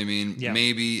 You know what I mean? Yeah.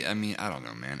 Maybe. I mean, I don't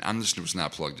know, man. I'm just was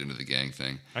not plugged into the gang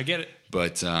thing. I get it,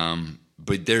 but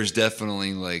there's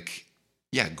definitely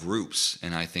groups,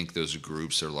 and I think those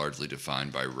groups are largely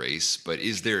defined by race. But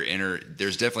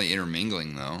there's definitely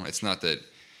intermingling though. It's not that.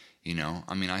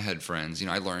 I mean, I had friends.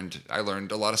 I learned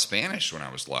a lot of Spanish when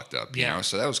I was locked up.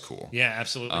 So that was cool. Yeah,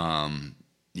 absolutely.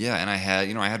 Yeah, and I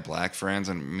had black friends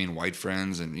and white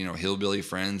friends and hillbilly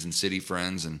friends and city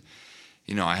friends and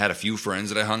I had a few friends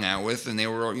that I hung out with and they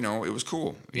were it was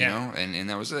cool. And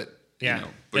that was it. Yeah.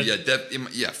 But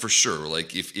for sure.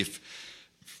 Like if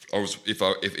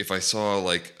I saw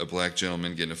like a black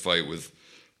gentleman get in a fight with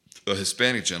a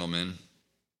Hispanic gentleman,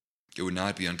 it would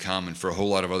not be uncommon for a whole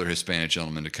lot of other Hispanic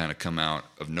gentlemen to kind of come out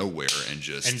of nowhere and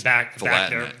just and back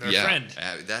their friend.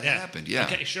 That happened. Yeah.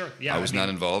 Okay. Sure. Yeah. I was not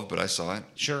involved, but I saw it.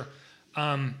 Sure.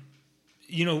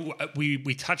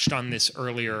 We touched on this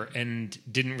earlier and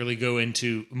didn't really go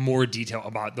into more detail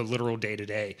about the literal day to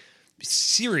day.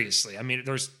 Seriously, I mean,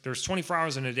 there's 24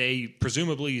 hours in a day.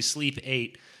 Presumably, you sleep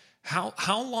 8.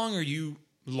 How long are you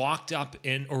locked up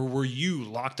in, or were you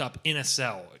locked up in a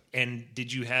cell? And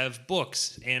did you have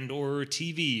books and or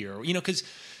TV, or because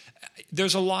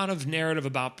there's a lot of narrative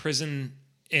about prison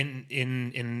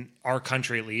in our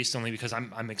country, at least, only because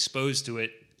I'm exposed to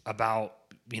it, about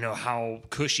how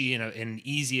cushy and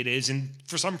easy it is, and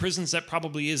for some prisons that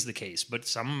probably is the case, but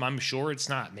some I'm sure it's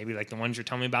not. Maybe like the ones you're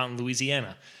telling me about in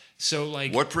Louisiana. So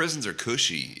what prisons are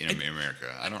cushy in America?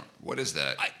 What is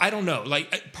that? I don't know.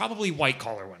 Probably white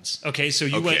collar ones. Okay, so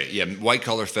white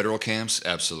collar federal camps,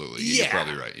 absolutely. Yeah, you're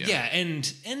probably right. Yeah, and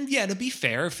to be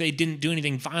fair, if they didn't do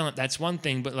anything violent, that's one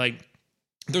thing. But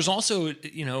there's also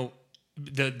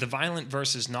the violent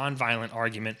versus non-violent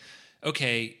argument.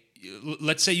 Okay,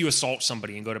 let's say you assault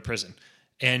somebody and go to prison.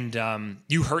 And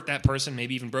you hurt that person,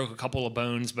 maybe even broke a couple of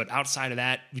bones, but outside of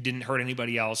that, you didn't hurt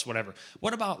anybody else, whatever.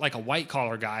 What about a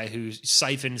white-collar guy who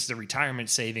siphons the retirement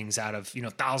savings out of,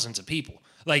 thousands of people?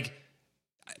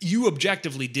 You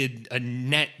objectively did a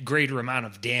net greater amount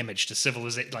of damage to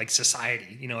civilization,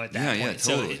 society, at that point. Yeah,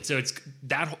 totally. So it's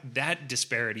that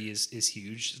disparity is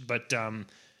huge. But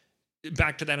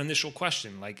back to that initial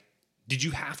question, did you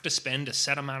have to spend a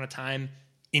set amount of time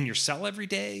in your cell every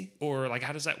day, or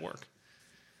how does that work?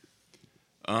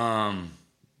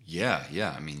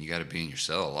 Yeah. I mean, you got to be in your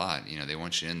cell a lot. They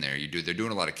want you in there. They're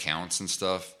doing a lot of counts and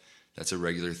stuff. That's a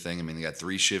regular thing. I mean, they got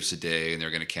 3 shifts a day, and they're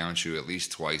going to count you at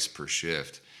least twice per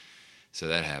shift. So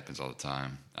that happens all the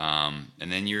time. And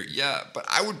then but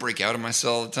I would break out of my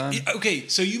cell all the time. Okay,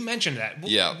 so you mentioned that.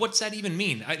 Yeah. What's that even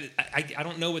mean? I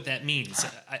don't know what that means.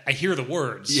 I hear the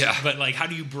words. Yeah. But how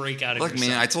do you break out of Look, your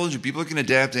man, cell? I told you, people can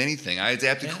adapt to anything. I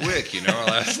adapted quick,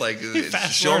 I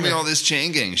was show me all this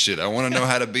chain gang shit. I want to know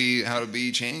how to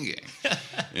be chain gang.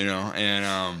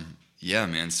 And yeah,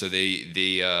 man. So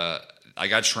I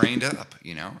got trained up,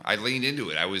 I leaned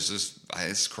into it.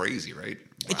 It's crazy, right?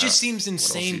 It just seems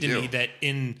insane to me that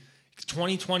in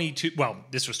 2022, well,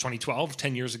 this was 2012,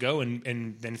 10 years ago,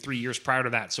 and then 3 years prior to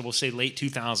that, so we'll say late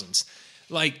 2000s.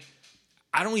 I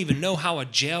don't even know how a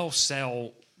jail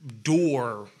cell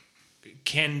door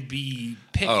can be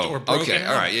picked or broken. Okay,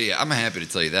 all right, yeah. I'm happy to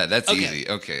tell you that. That's easy.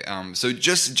 Okay, so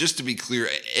just to be clear,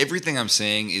 everything I'm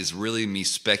saying is really me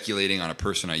speculating on a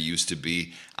person I used to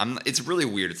be. It's really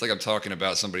weird. It's like I'm talking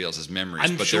about somebody else's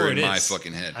memories, but they're in my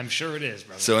fucking head. I'm sure it is,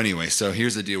 brother. So anyway,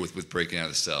 here's the deal with breaking out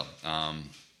of the cell.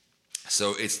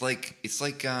 So it's like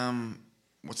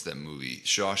what's that movie?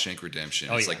 Shawshank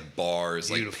Redemption. It's like bars,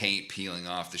 beautiful. Like paint peeling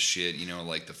off the shit,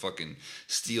 the fucking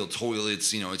steel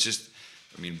toilets, it's just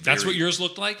I mean, that's what yours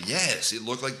looked like? Yes, it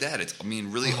looked like that. It's, I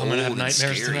mean, really I'm old gonna have and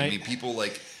nightmares scary. tonight. I mean, people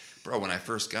like, bro, when I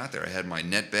first got there, I had my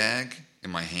net bag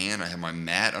in my hand. I had my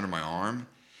mat under my arm.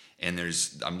 And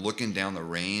I'm looking down the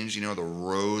range, you know, the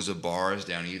rows of bars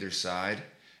down either side.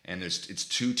 And it's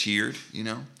 2-tiered, you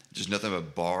know, just nothing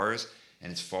but bars.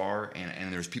 And it's far.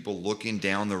 And there's people looking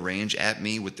down the range at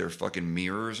me with their fucking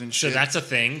mirrors and shit. So that's a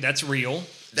thing. That's real.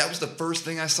 That was the first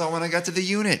thing I saw when I got to the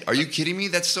unit. Are you kidding me?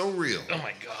 That's so real. Oh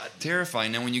my God.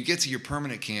 Terrifying. Now, when you get to your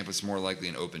permanent camp, it's more likely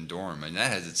an open dorm, and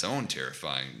that has its own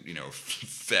terrifying, you know,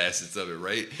 facets of it,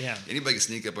 right? Yeah. Anybody can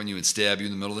sneak up on you and stab you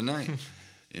in the middle of the night,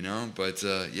 you know. But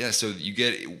yeah, so you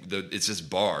get it's just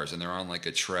bars, and they're on like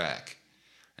a track,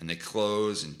 and they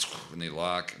close and they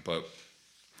lock. But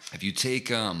if you take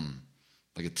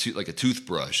like a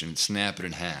toothbrush and snap it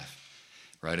in half.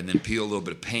 Right, and then peel a little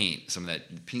bit of paint, some of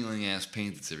that peeling ass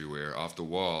paint that's everywhere off the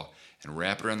wall, and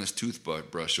wrap it around this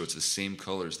toothbrush so it's the same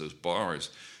color as those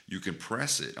bars. You can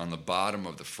press it on the bottom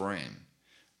of the frame,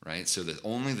 right? So that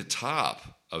only the top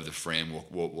of the frame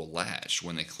will latch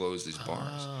when they close these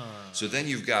bars. So then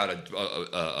you've got a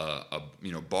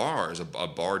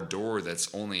barred door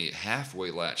that's only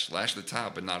halfway latched to the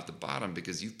top, but not at the bottom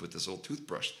because you've put this old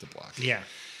toothbrush to block it. Yeah.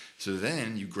 So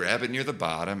then you grab it near the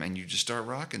bottom and you just start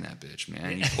rocking that bitch,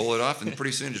 man. You pull it off and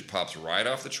pretty soon it just pops right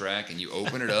off the track and you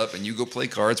open it up and you go play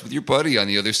cards with your buddy on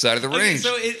the other side of the range.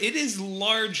 So it is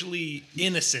largely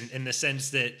innocent in the sense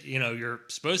that, you know, you're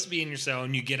supposed to be in your cell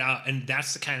and you get out and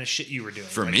that's the kind of shit you were doing.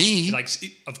 For me? Like,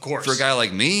 of course. For a guy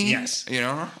like me? Yes. You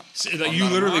know? So, you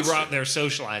literally were out there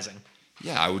socializing.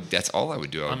 Yeah, I would. That's all I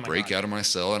would do. I would break out of my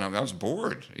cell, and I was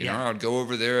bored. You know, I would go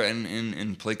over there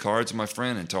and play cards with my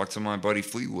friend and talk to my buddy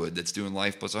Fleetwood that's doing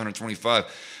Life Plus 125.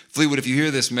 Fleetwood, if you hear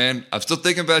this, man, I'm still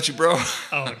thinking about you, bro.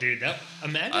 Oh, dude,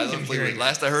 imagine I love him Fleetwood. hearing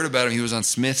Last I heard about him, he was on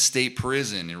Smith State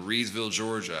Prison in Reedsville,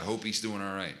 Georgia. I hope he's doing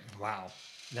all right. Wow,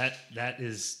 that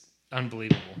is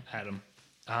unbelievable, Adam.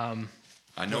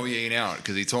 I know he ain't out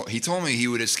because he told me he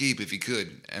would escape if he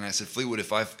could, and I said, Fleetwood,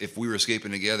 if we were escaping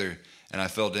together. And I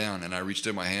fell down, and I reached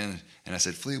out my hand, and I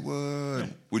said,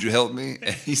 Fleetwood, would you help me?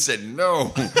 And he said,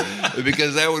 no,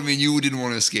 because that would mean you didn't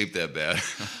want to escape that bad.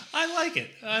 I like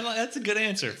it. That's a good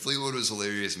answer. Fleetwood was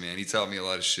hilarious, man. He taught me a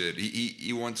lot of shit.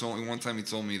 One time he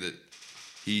told me that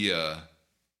he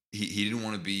didn't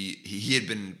want to be. He had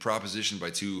been propositioned by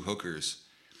 2 hookers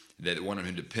that wanted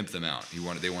him to pimp them out.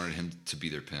 They wanted him to be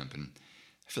their pimp, and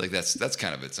I feel like that's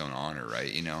kind of its own honor, right?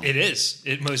 You know, it is.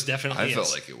 It most definitely is. I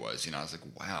felt like it was. You know, I was like,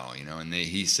 wow, you know. And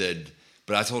he said,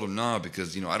 but I told him no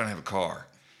because you know I don't have a car,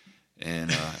 and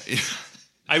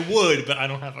I would, but I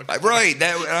don't have a car. Right.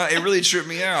 That it really tripped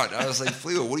me out. I was like,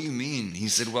 Fleetwood, what do you mean? He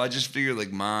said, well, I just figured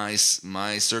like my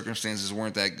circumstances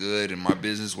weren't that good and my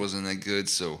business wasn't that good,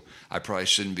 so I probably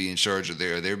shouldn't be in charge of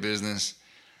their business.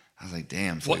 I was like,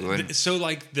 damn, Fleetwood. So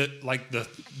like the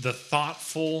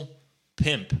thoughtful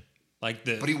pimp.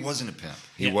 But he wasn't a pimp.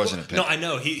 He wasn't a pimp. No, I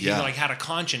know. He like had a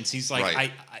conscience. He's like,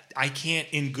 right. I can't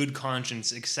in good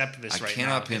conscience accept this right now. I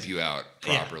cannot pimp you out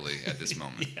properly at this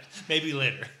moment. Yeah, maybe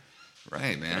later.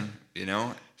 Right, man. You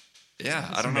know? Yeah,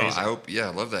 that's I don't amazing. Know. I hope, I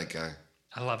love that guy.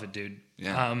 I love it, dude.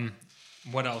 Yeah.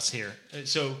 What else here?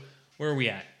 So where are we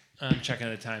at? I'm checking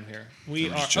the time here.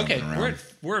 Okay.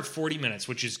 We're at 40 minutes,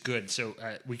 which is good. So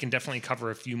we can definitely cover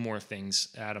a few more things,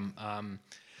 Adam.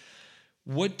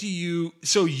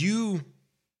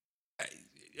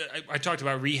 I talked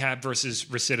about rehab versus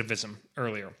recidivism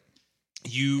earlier.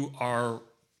 You are,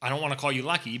 I don't want to call you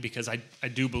lucky because I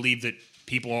do believe that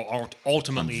people are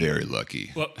ultimately. I'm very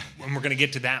lucky. Well, and we're going to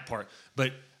get to that part.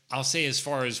 But I'll say as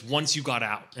far as once you got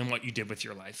out and what you did with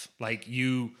your life, like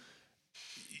you're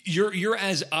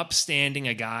as upstanding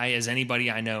a guy as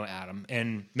anybody I know, Adam.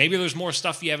 And maybe there's more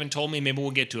stuff you haven't told me. Maybe we'll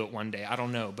get to it one day. I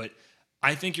don't know. But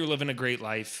I think you're living a great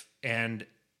life. And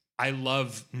I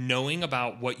love knowing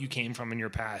about what you came from in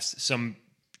your past. Some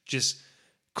just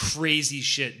crazy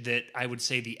shit that I would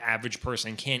say the average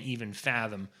person can't even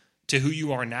fathom, to who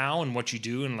you are now and what you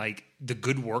do and like the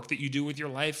good work that you do with your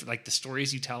life. Like the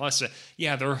stories you tell us,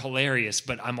 they're hilarious.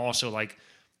 But I'm also like,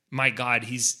 my God,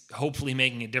 he's hopefully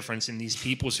making a difference in these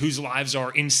people's whose lives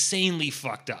are insanely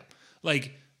fucked up.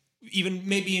 Like even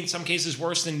maybe in some cases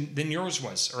worse than yours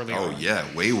was earlier. Oh, yeah.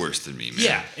 Way worse than me, man.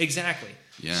 Yeah, exactly.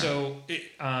 Yeah. So,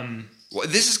 well,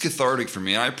 this is cathartic for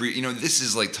me. This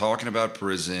is like talking about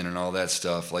prison and all that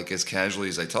stuff. Like as casually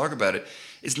as I talk about it,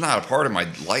 it's not a part of my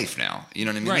life now. You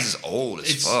know what I mean? Right. This is old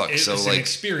as fuck. It's so an like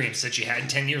experience that you had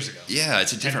 10 years ago. Yeah,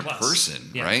 it's a different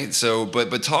person, right? So,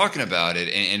 but talking about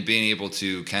it and being able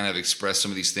to kind of express some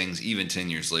of these things even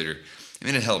 10 years later, I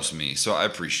mean, it helps me. So I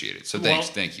appreciate it. So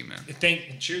thank you, man.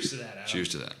 Cheers to that, Adam. Cheers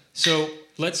to that. So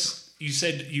you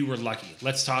said you were lucky.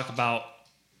 Let's talk about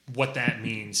what that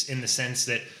means in the sense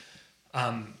that,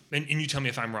 and you tell me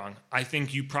if I'm wrong, I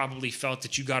think you probably felt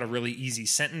that you got a really easy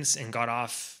sentence and got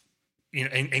off,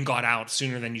 and got out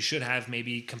sooner than you should have,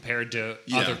 maybe compared to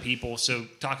other people. So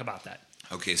talk about that.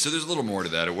 Okay, so there's a little more to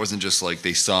that. It wasn't just like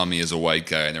they saw me as a white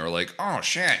guy and they were like, oh,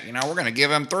 shit, we're going to give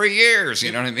him 3 years.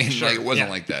 You know what I mean? Sure. Like, it wasn't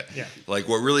like that. Yeah. Like,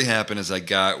 what really happened is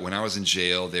when I was in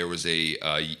jail, there was a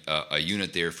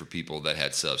unit there for people that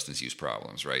had substance use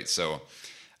problems, right? So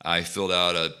I filled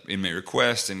out an inmate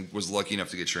request and was lucky enough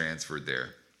to get transferred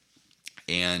there.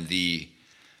 And the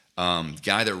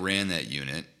guy that ran that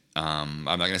unit, I'm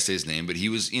not going to say his name, but he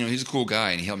was, he's a cool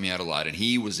guy and he helped me out a lot. And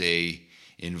he was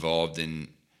involved in...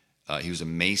 he was a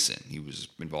Mason. He was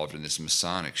involved in this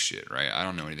Masonic shit, right? I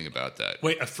don't know anything about that.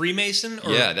 Wait, a Freemason?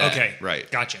 Or, yeah, that, okay,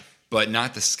 right. Gotcha. But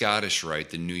not the Scottish rite,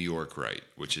 the New York rite,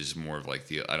 which is more of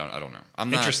like I don't know.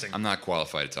 Interesting. I'm not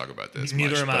qualified to talk about this.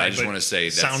 Neither much, am but I. I just want to say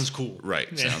that sounds cool. Right,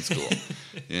 sounds cool.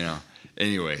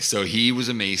 Anyway, so he was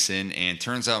a Mason, and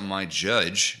turns out my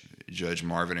Judge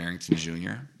Marvin Arrington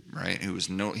Jr., right,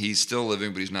 he's still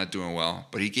living, but he's not doing well.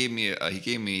 But he gave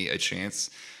me a chance.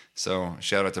 So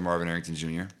shout out to Marvin Arrington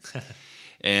Jr.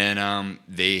 And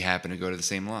they happened to go to the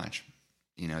same lodge.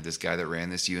 This guy that ran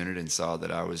this unit and saw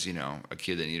that I was, a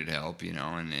kid that needed help, and,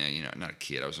 not a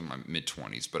kid. I was in my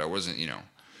mid-20s, but I wasn't,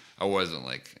 I was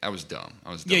dumb.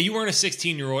 Yeah, you weren't a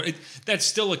 16-year-old. That's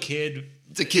still a kid.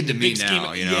 It's a kid to me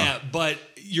now, Yeah, but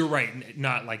you're right.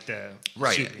 Not like the...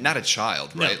 Right, not a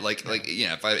child, right? No.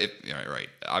 Right.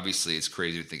 Obviously, it's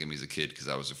crazy to think of me as a kid because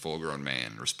I was a full-grown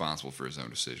man responsible for his own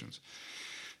decisions.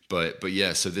 But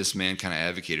yeah, so this man kind of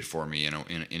advocated for me, in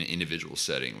an individual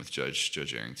setting with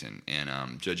Judge Arrington,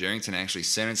 and Judge Arrington actually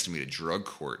sentenced me to drug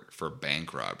court for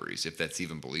bank robberies, if that's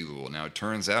even believable. Now it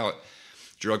turns out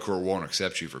drug court won't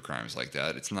accept you for crimes like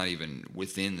that. It's not even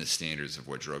within the standards of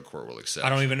what drug court will accept. I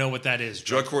don't even know what that is.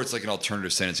 Drug court's like an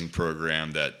alternative sentencing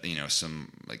program that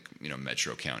some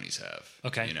metro counties have.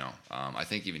 Okay. I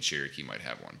think even Cherokee might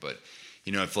have one, but.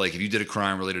 If you did a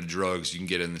crime related to drugs, you can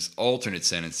get in this alternate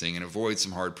sentencing and avoid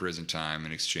some hard prison time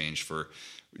in exchange for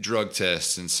drug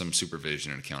tests and some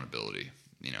supervision and accountability,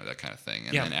 that kind of thing.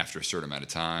 And then after a certain amount of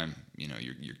time,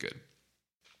 you're good.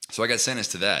 So I got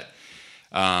sentenced to that.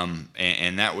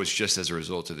 And that was just as a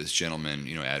result of this gentleman,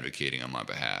 advocating on my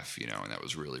behalf, and that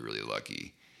was really, really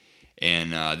lucky.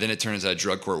 And then it turns out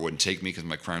drug court wouldn't take me because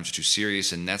my crimes were too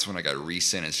serious, and that's when I got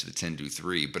re-sentenced to the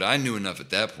 10-3. But I knew enough at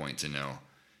that point to know,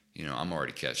 I'm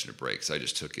already catching a break, so I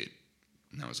just took it,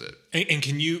 and that was it. And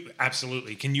can you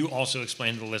also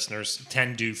explain to the listeners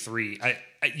 10-3?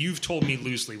 You've told me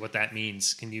loosely what that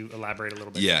means. Can you elaborate a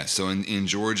little bit? Yeah, so in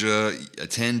Georgia, a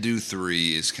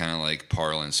 10-3 is kind of like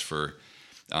parlance for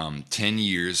 10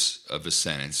 years of a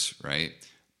sentence, right?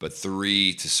 But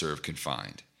 3 to serve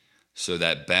confined. So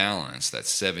that balance, that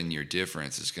 7-year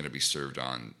difference, is going to be served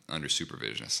under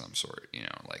supervision of some sort,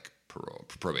 like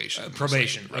probation.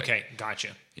 Probation. Right. Okay, gotcha.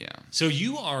 Yeah. So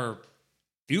you are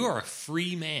a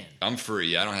free man. I'm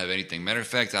free. I don't have anything. Matter of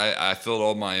fact, I filled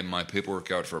all my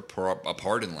paperwork out for a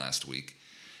pardon last week.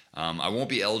 I won't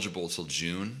be eligible till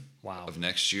June of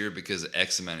next year because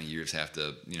X amount of years have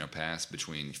to pass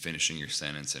between finishing your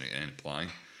sentence and applying.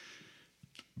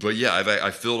 But yeah,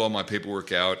 I filled all my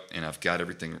paperwork out and I've got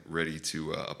everything ready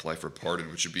to apply for a pardon,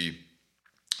 which would be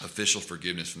official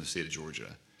forgiveness from the state of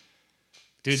Georgia.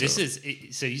 Dude,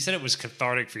 so you said it was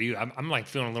cathartic for you. I'm like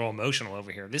feeling a little emotional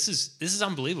over here. This is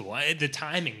unbelievable. The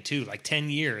timing too, like 10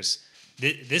 years.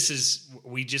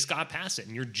 We just got past it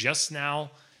and you're just now,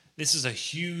 this is a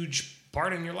huge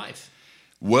part in your life.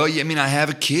 Well, yeah, I mean, I have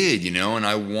a kid, and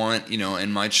I want,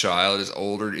 and my child is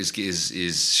older,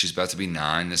 she's about to be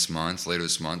 9 later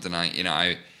this month. And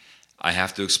I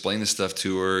have to explain this stuff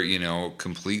to her,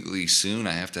 completely soon.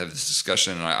 I have to have this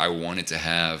discussion and I wanted to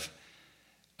have,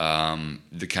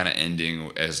 the kind of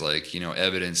ending as like,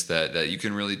 evidence that you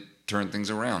can really turn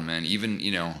things around, man. Even,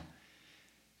 you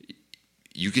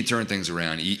can turn things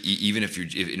around. Even if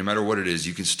no matter what it is,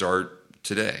 you can start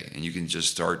today and you can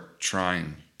just start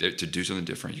trying to do something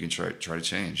different. You can try to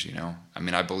change, I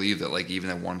mean, I believe that like even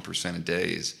that 1% a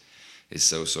day is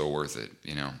so worth it,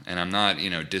 and I'm not,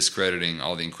 discrediting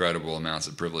all the incredible amounts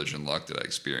of privilege and luck that I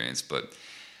experienced, but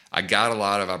I got a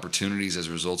lot of opportunities as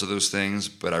a result of those things,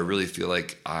 but I really feel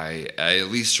like I at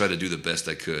least tried to do the best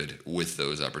I could with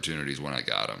those opportunities when I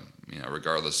got them,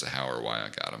 regardless of how or why I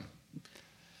got them.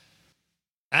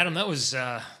 Adam, that was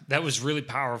really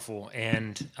powerful,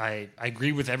 and I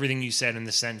agree with everything you said in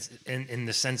the sense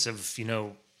of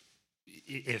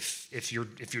if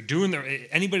you're doing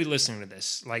anybody listening to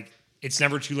this, like, it's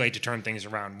never too late to turn things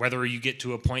around, whether you get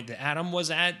to a point that Adam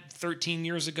was at 13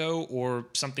 years ago or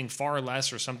something far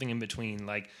less or something in between.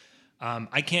 Like,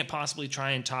 I can't possibly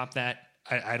try and top that.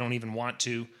 I don't even want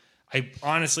to. I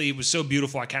honestly, it was so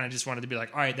beautiful. I kind of just wanted to be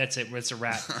like, all right, that's it. It's a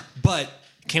wrap. But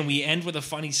can we end with a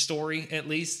funny story at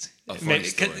least? A funny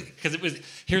story. Because it was.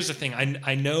 Here's the thing.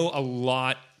 I know a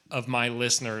lot of my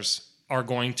listeners are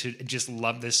going to just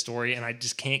love this story, and I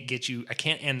just can't get you. I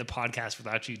can't end the podcast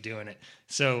without you doing it.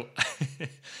 So,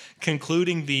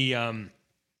 concluding the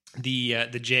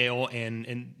jail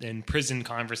and prison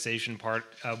conversation part,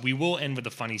 we will end with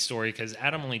a funny story because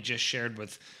Adam only just shared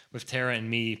with Tara and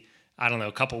me, I don't know,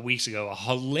 a couple weeks ago, a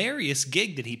hilarious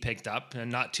gig that he picked up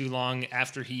not too long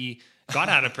after he got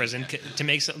out of prison to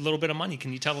make a little bit of money.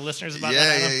 Can you tell the listeners about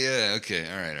that, Adam? Yeah. Okay.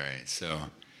 All right.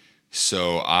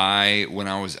 So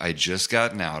I just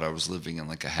gotten out. I was living in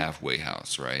like a halfway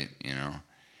house, right?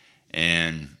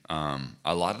 And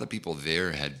a lot of the people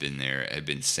there had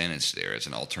been sentenced there as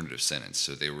an alternative sentence.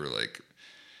 So they were like,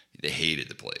 they hated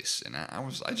the place. And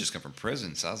I just come from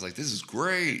prison. So I was like, this is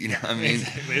great. You know what I mean?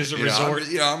 Exactly. It was a resort.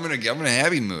 I'm in a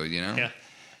happy mood, Yeah.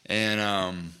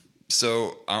 And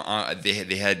so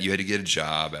you had to get a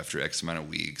job after X amount of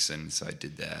weeks. And so I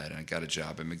did that. And I got a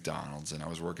job at McDonald's and I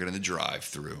was working in the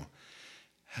drive-thru.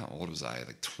 How old was I?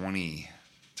 Like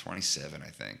 27, I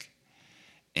think.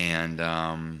 And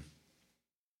I'm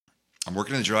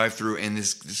working in the drive-thru, and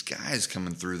this guy is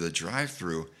coming through the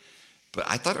drive-thru, but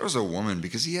I thought it was a woman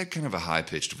because he had kind of a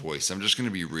high-pitched voice. I'm just going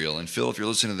to be real. And Phil, if you're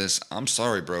listening to this, I'm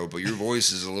sorry, bro, but your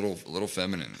voice is a little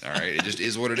feminine. All right, it just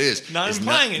is what it is. Not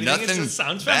implying anything. Nothing it just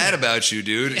sounds bad feminine about you,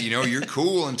 dude. You're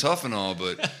cool and tough and all,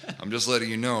 but I'm just letting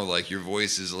you know, like, your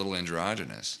voice is a little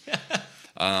androgynous.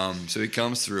 So he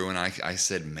comes through, and I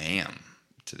said, "Ma'am,"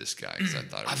 to this guy because I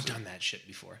thought I've done that shit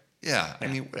before. Yeah, I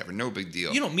mean, whatever, no big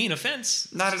deal. You don't mean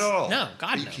offense. Not at all. No,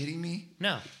 God, no. Are you kidding me?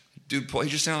 No. Dude, he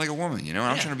just sounded like a woman,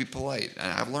 I'm trying to be polite.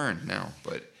 I've learned now.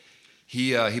 But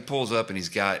he pulls up and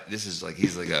he's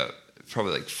like a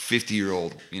probably like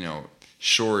 50-year-old,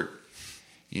 short,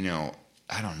 I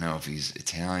don't know if he's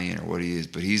Italian or what he is,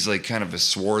 but he's like kind of a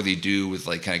swarthy dude with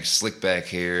like kind of slick back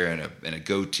hair and a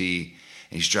goatee.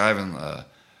 And he's driving a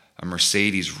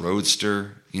Mercedes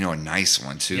Roadster, a nice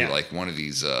one too, like one of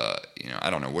these, I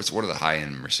don't know, what are the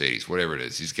high-end Mercedes, whatever it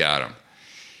is, he's got them.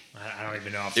 I don't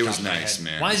even know. It was nice,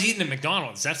 man. Why is he eating at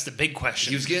McDonald's? That's the big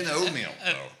question. He was getting the oatmeal,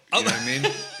 though. You know what I mean?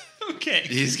 Okay.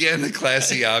 He's getting the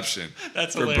classy option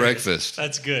That's for hilarious. Breakfast.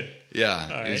 That's good.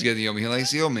 Yeah, he's getting the oatmeal. He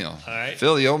likes the oatmeal. All right.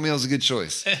 Phil, the oatmeal is a good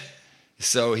choice.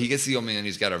 So he gets the oatmeal, and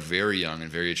he's got a very young and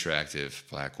very attractive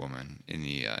black woman in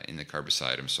the car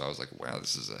beside him. So I was like, wow,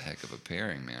 this is a heck of a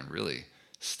pairing, man. Really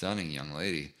stunning young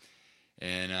lady.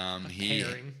 And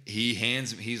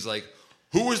he's like,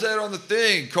 who was that on the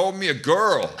thing? Called me a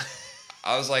girl.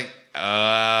 I was like,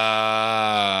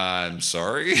 I'm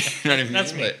sorry. You know what I mean?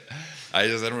 That's me. I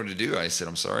don't know what to do. I said,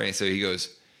 I'm sorry. So he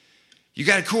goes, you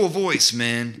got a cool voice,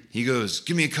 man. He goes,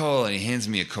 give me a call. And he hands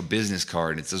me a business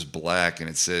card. And it says black. And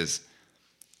it says,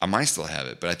 I might still have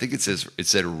it, but I think it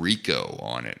said Rico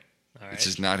on it. All right. It's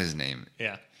just not his name.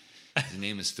 Yeah. His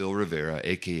name is Phil Rivera,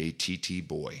 a.k.a. TT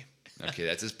Boy. Okay,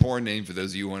 that's his porn name for those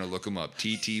of you who want to look him up.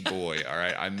 TT Boy, all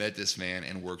right? I met this man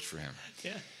and worked for him.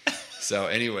 Yeah. So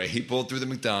anyway, he pulled through the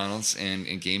McDonald's and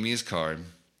gave me his card.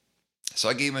 So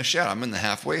I gave him a shout. I'm in the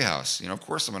halfway house. Of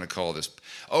course I'm going to call this.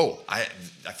 Oh, I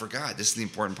forgot. This is the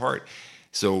important part.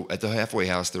 So at the halfway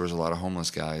house, there was a lot of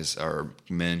homeless guys or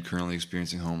men currently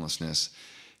experiencing homelessness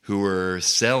who were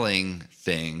selling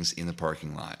things in the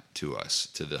parking lot to us,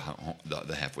 to the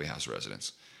halfway house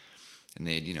residents. And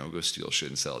they'd, go steal shit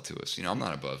and sell it to us. I'm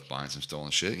not above buying some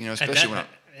stolen shit, especially when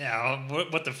Yeah,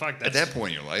 what the fuck? At that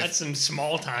point in your life. That's some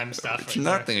small time stuff. It's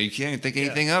nothing. You can't even think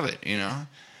anything of it,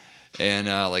 And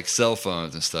like cell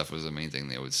phones and stuff was the main thing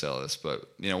they would sell us. But,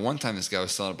 one time this guy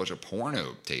was selling a bunch of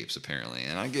porno tapes, apparently.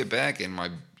 And I get back and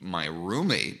my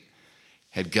roommate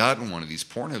had gotten one of these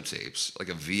porno tapes, like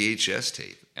a VHS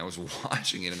tape, and was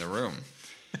watching it in the room.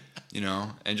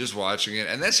 And just watching it.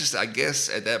 And that's just, I guess,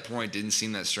 at that point, didn't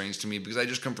seem that strange to me because I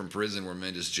just come from prison where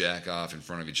men just jack off in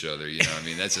front of each other. You know what I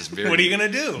mean? That's just very... What are you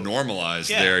going to do? Normalized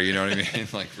there, you know what I mean?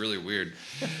 Like, really weird.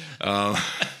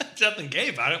 Nothing gay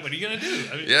about it. What are you going to do?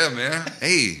 Yeah, man.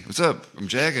 Hey, what's up? I'm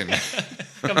jacking.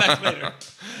 Come back later.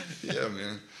 Yeah,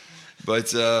 man. But,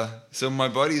 so my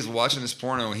buddy's watching this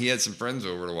porno. He had some friends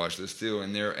over to watch this, too.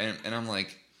 And I'm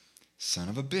like, son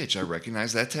of a bitch, I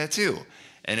recognize that tattoo.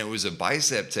 And it was a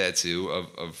bicep tattoo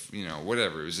of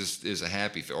whatever. It was a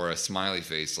happy or a smiley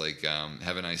face, like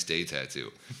have a nice day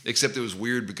tattoo. Except it was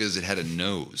weird because it had a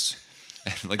nose.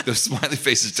 And like those smiley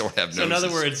faces don't have noses. So in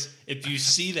other words, if you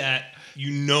see that,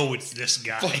 it's this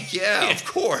guy. Fuck yeah, of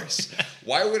course.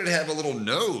 Why would it have a little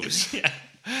nose? Yeah.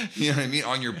 You know what I mean?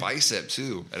 On your bicep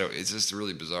too. It's just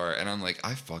really bizarre. And I'm like,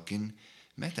 I fucking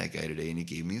met that guy today and he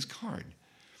gave me his card.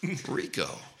 Rico.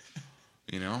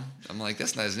 You know? I'm like,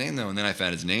 that's not his name though. And then I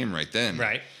found his name right then.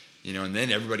 Right. You know, and then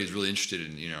everybody's really interested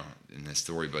in, in this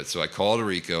story. But so I called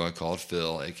Rico, I called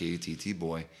Phil, aka TT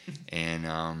Boy,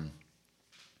 and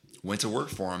went to work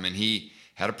for him. And he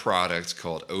had a product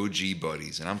called OG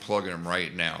Buddies. And I'm plugging them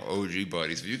right now. OG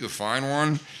Buddies. If you could find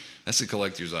one, that's a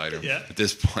collector's item at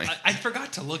this point. I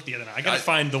forgot to look the other night. I got to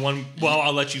find the one. Well,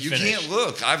 I'll let you finish. You can't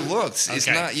look. I've looked. It's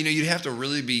not, you'd have to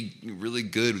really be really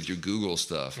good with your Google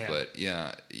stuff. Yeah. But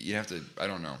yeah, you have to, I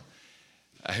don't know.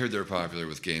 I heard they're popular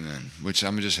with gay men, which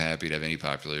I'm just happy to have any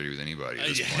popularity with anybody at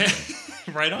this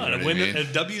point. Right on. A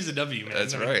W is a W, man.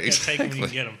 That's right. Exactly. Take them when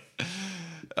you get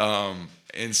them.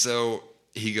 And so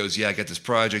he goes, yeah, I got this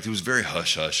project. He was very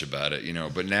hush-hush about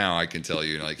it, but now I can tell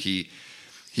you, like he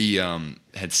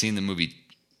had seen the movie,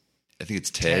 I think it's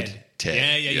Ted.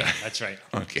 Yeah. That's right.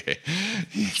 Okay.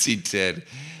 He had seen Ted.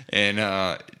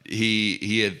 And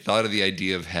he had thought of the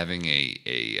idea of having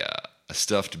a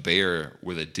stuffed bear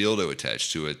with a dildo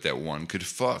attached to it that one could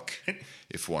fuck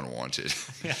if one wanted.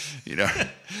 Yeah. You know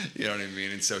what I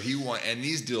mean? And so and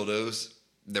these dildos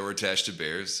that were attached to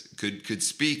bears could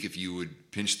speak if you would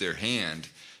pinch their hand.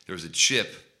 There was a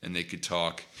chip and they could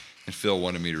talk. And Phil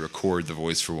wanted me to record the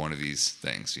voice for one of these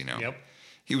things, Yep.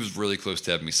 He was really close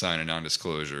to having me sign a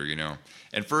non-disclosure,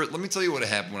 And let me tell you what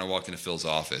happened when I walked into Phil's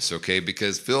office, okay?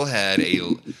 Because Phil had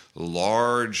a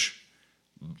large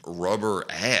rubber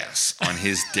ass on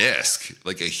his desk,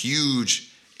 like a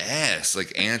huge ass,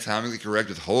 like anatomically correct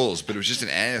with holes, but it was just an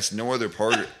ass, no other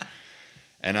part.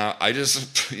 And I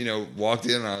just, walked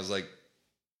in and I was like,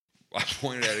 I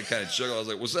pointed at it, kind of chuckled. I was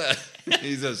like, "What's that?"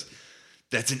 He says,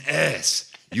 "That's an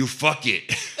ass. You fuck it."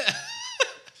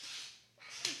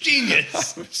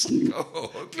 Genius. I was like,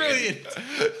 "Oh, okay. Brilliant."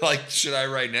 Like, should I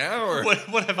right now or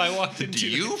what have I walked into? Do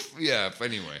you? Yeah.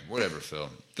 Anyway, whatever, Phil.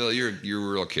 Phil, you're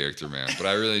a real character, man. But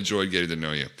I really enjoyed getting to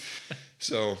know you.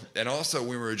 So, and also when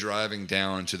we were driving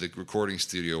down to the recording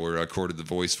studio where I recorded the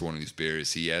voice for one of these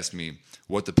bears, he asked me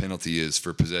what the penalty is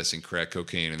for possessing crack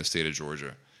cocaine in the state of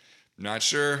Georgia. Not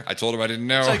sure. I told him I didn't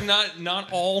know. It's like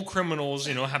not all criminals,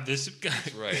 have this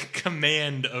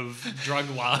command of drug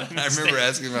law. I remember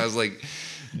asking him, I was like,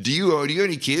 do you have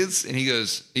any kids? And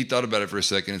he thought about it for a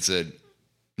second and said,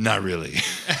 not really.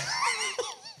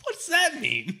 What's that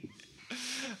mean?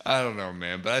 I don't know,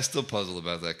 man, but I still puzzle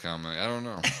about that comment. I don't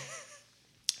know.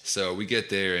 So we get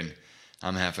there and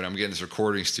I'm getting this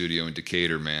recording studio in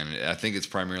Decatur, man. I think it's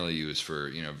primarily used for,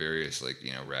 various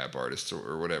rap artists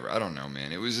or whatever. I don't know,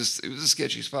 man. It was a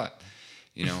sketchy spot,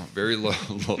 very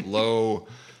low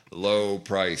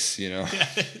price,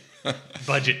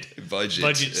 Budget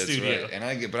That's studio. Right. And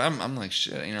I'm like,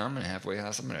 shit, I'm in a halfway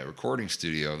house. I'm in a recording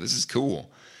studio. This is cool.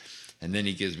 And then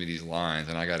he gives me these lines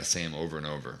and I got to say them over and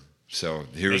over. So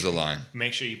here's a line.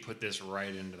 Make sure you put this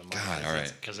right into the mic. God, all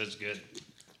right. Because it's good.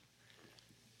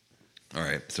 All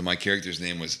right. So my character's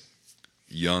name was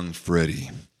Young Freddy.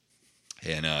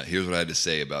 And here's what I had to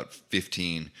say about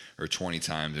 15 or 20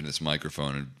 times in this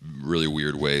microphone in really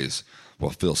weird ways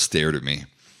while Phil stared at me.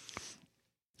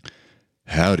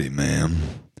 Howdy, ma'am.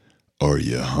 Are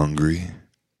you hungry?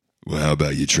 Well, how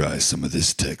about you try some of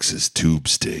this Texas tube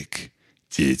steak?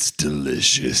 It's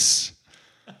delicious.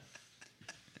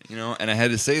 And I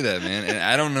had to say that, man. And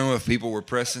I don't know if people were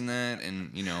pressing that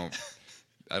and,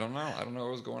 I don't know. I don't know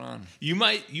what was going on. You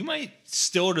might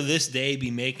still to this day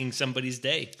be making somebody's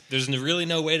day. There's really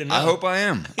no way to know. I hope I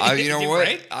am. You know what?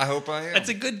 Right? I hope I am. That's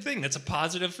a good thing. That's a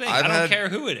positive thing. I don't care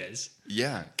who it is.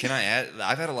 Yeah. Can I add?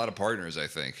 I've had a lot of partners, I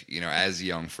think, as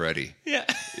Young Freddy. Yeah.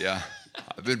 Yeah.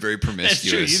 I've been very promiscuous. That's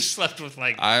true. You've slept with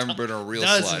I've been a real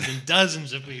dozens slut. and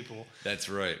dozens of people. That's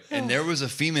right. And there was a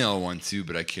female one too,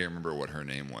 but I can't remember what her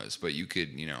name was. But you could,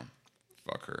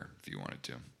 fuck her if you wanted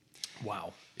to.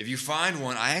 Wow. If you find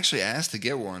one, I actually asked to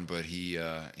get one, but he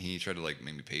tried to make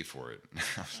me pay for it.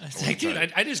 It's like, dude,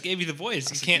 I just gave you the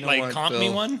voice. You can't comp me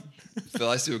one. Phil,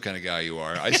 I see what kind of guy you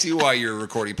are. I see why you're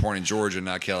recording porn in Georgia,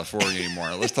 not California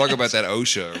anymore. Let's talk about that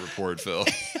OSHA report, Phil.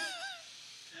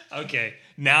 Okay,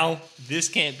 now this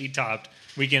can't be topped.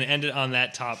 We can end it on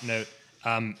that top note.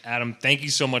 Adam, thank you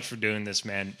so much for doing this,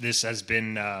 man. This has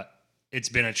been it's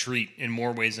been a treat in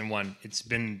more ways than one. It's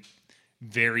been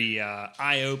very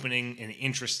eye-opening and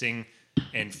interesting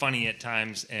and funny at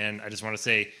times. And I just want to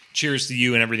say cheers to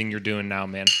you and everything you're doing now,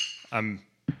 man. I'm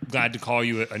glad to call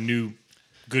you a new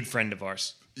good friend of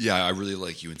ours. Yeah, I really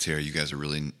like you and Terry. You guys are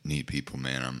really neat people,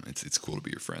 man. It's cool to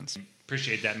be your friends.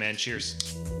 Appreciate that, man. Cheers.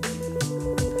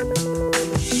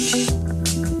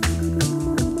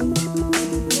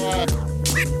 Yeah.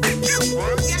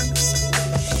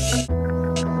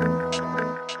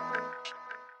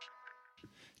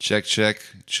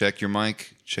 Check your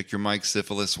mic. Check your mic.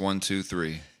 Syphilis 1 2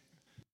 3.